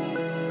much.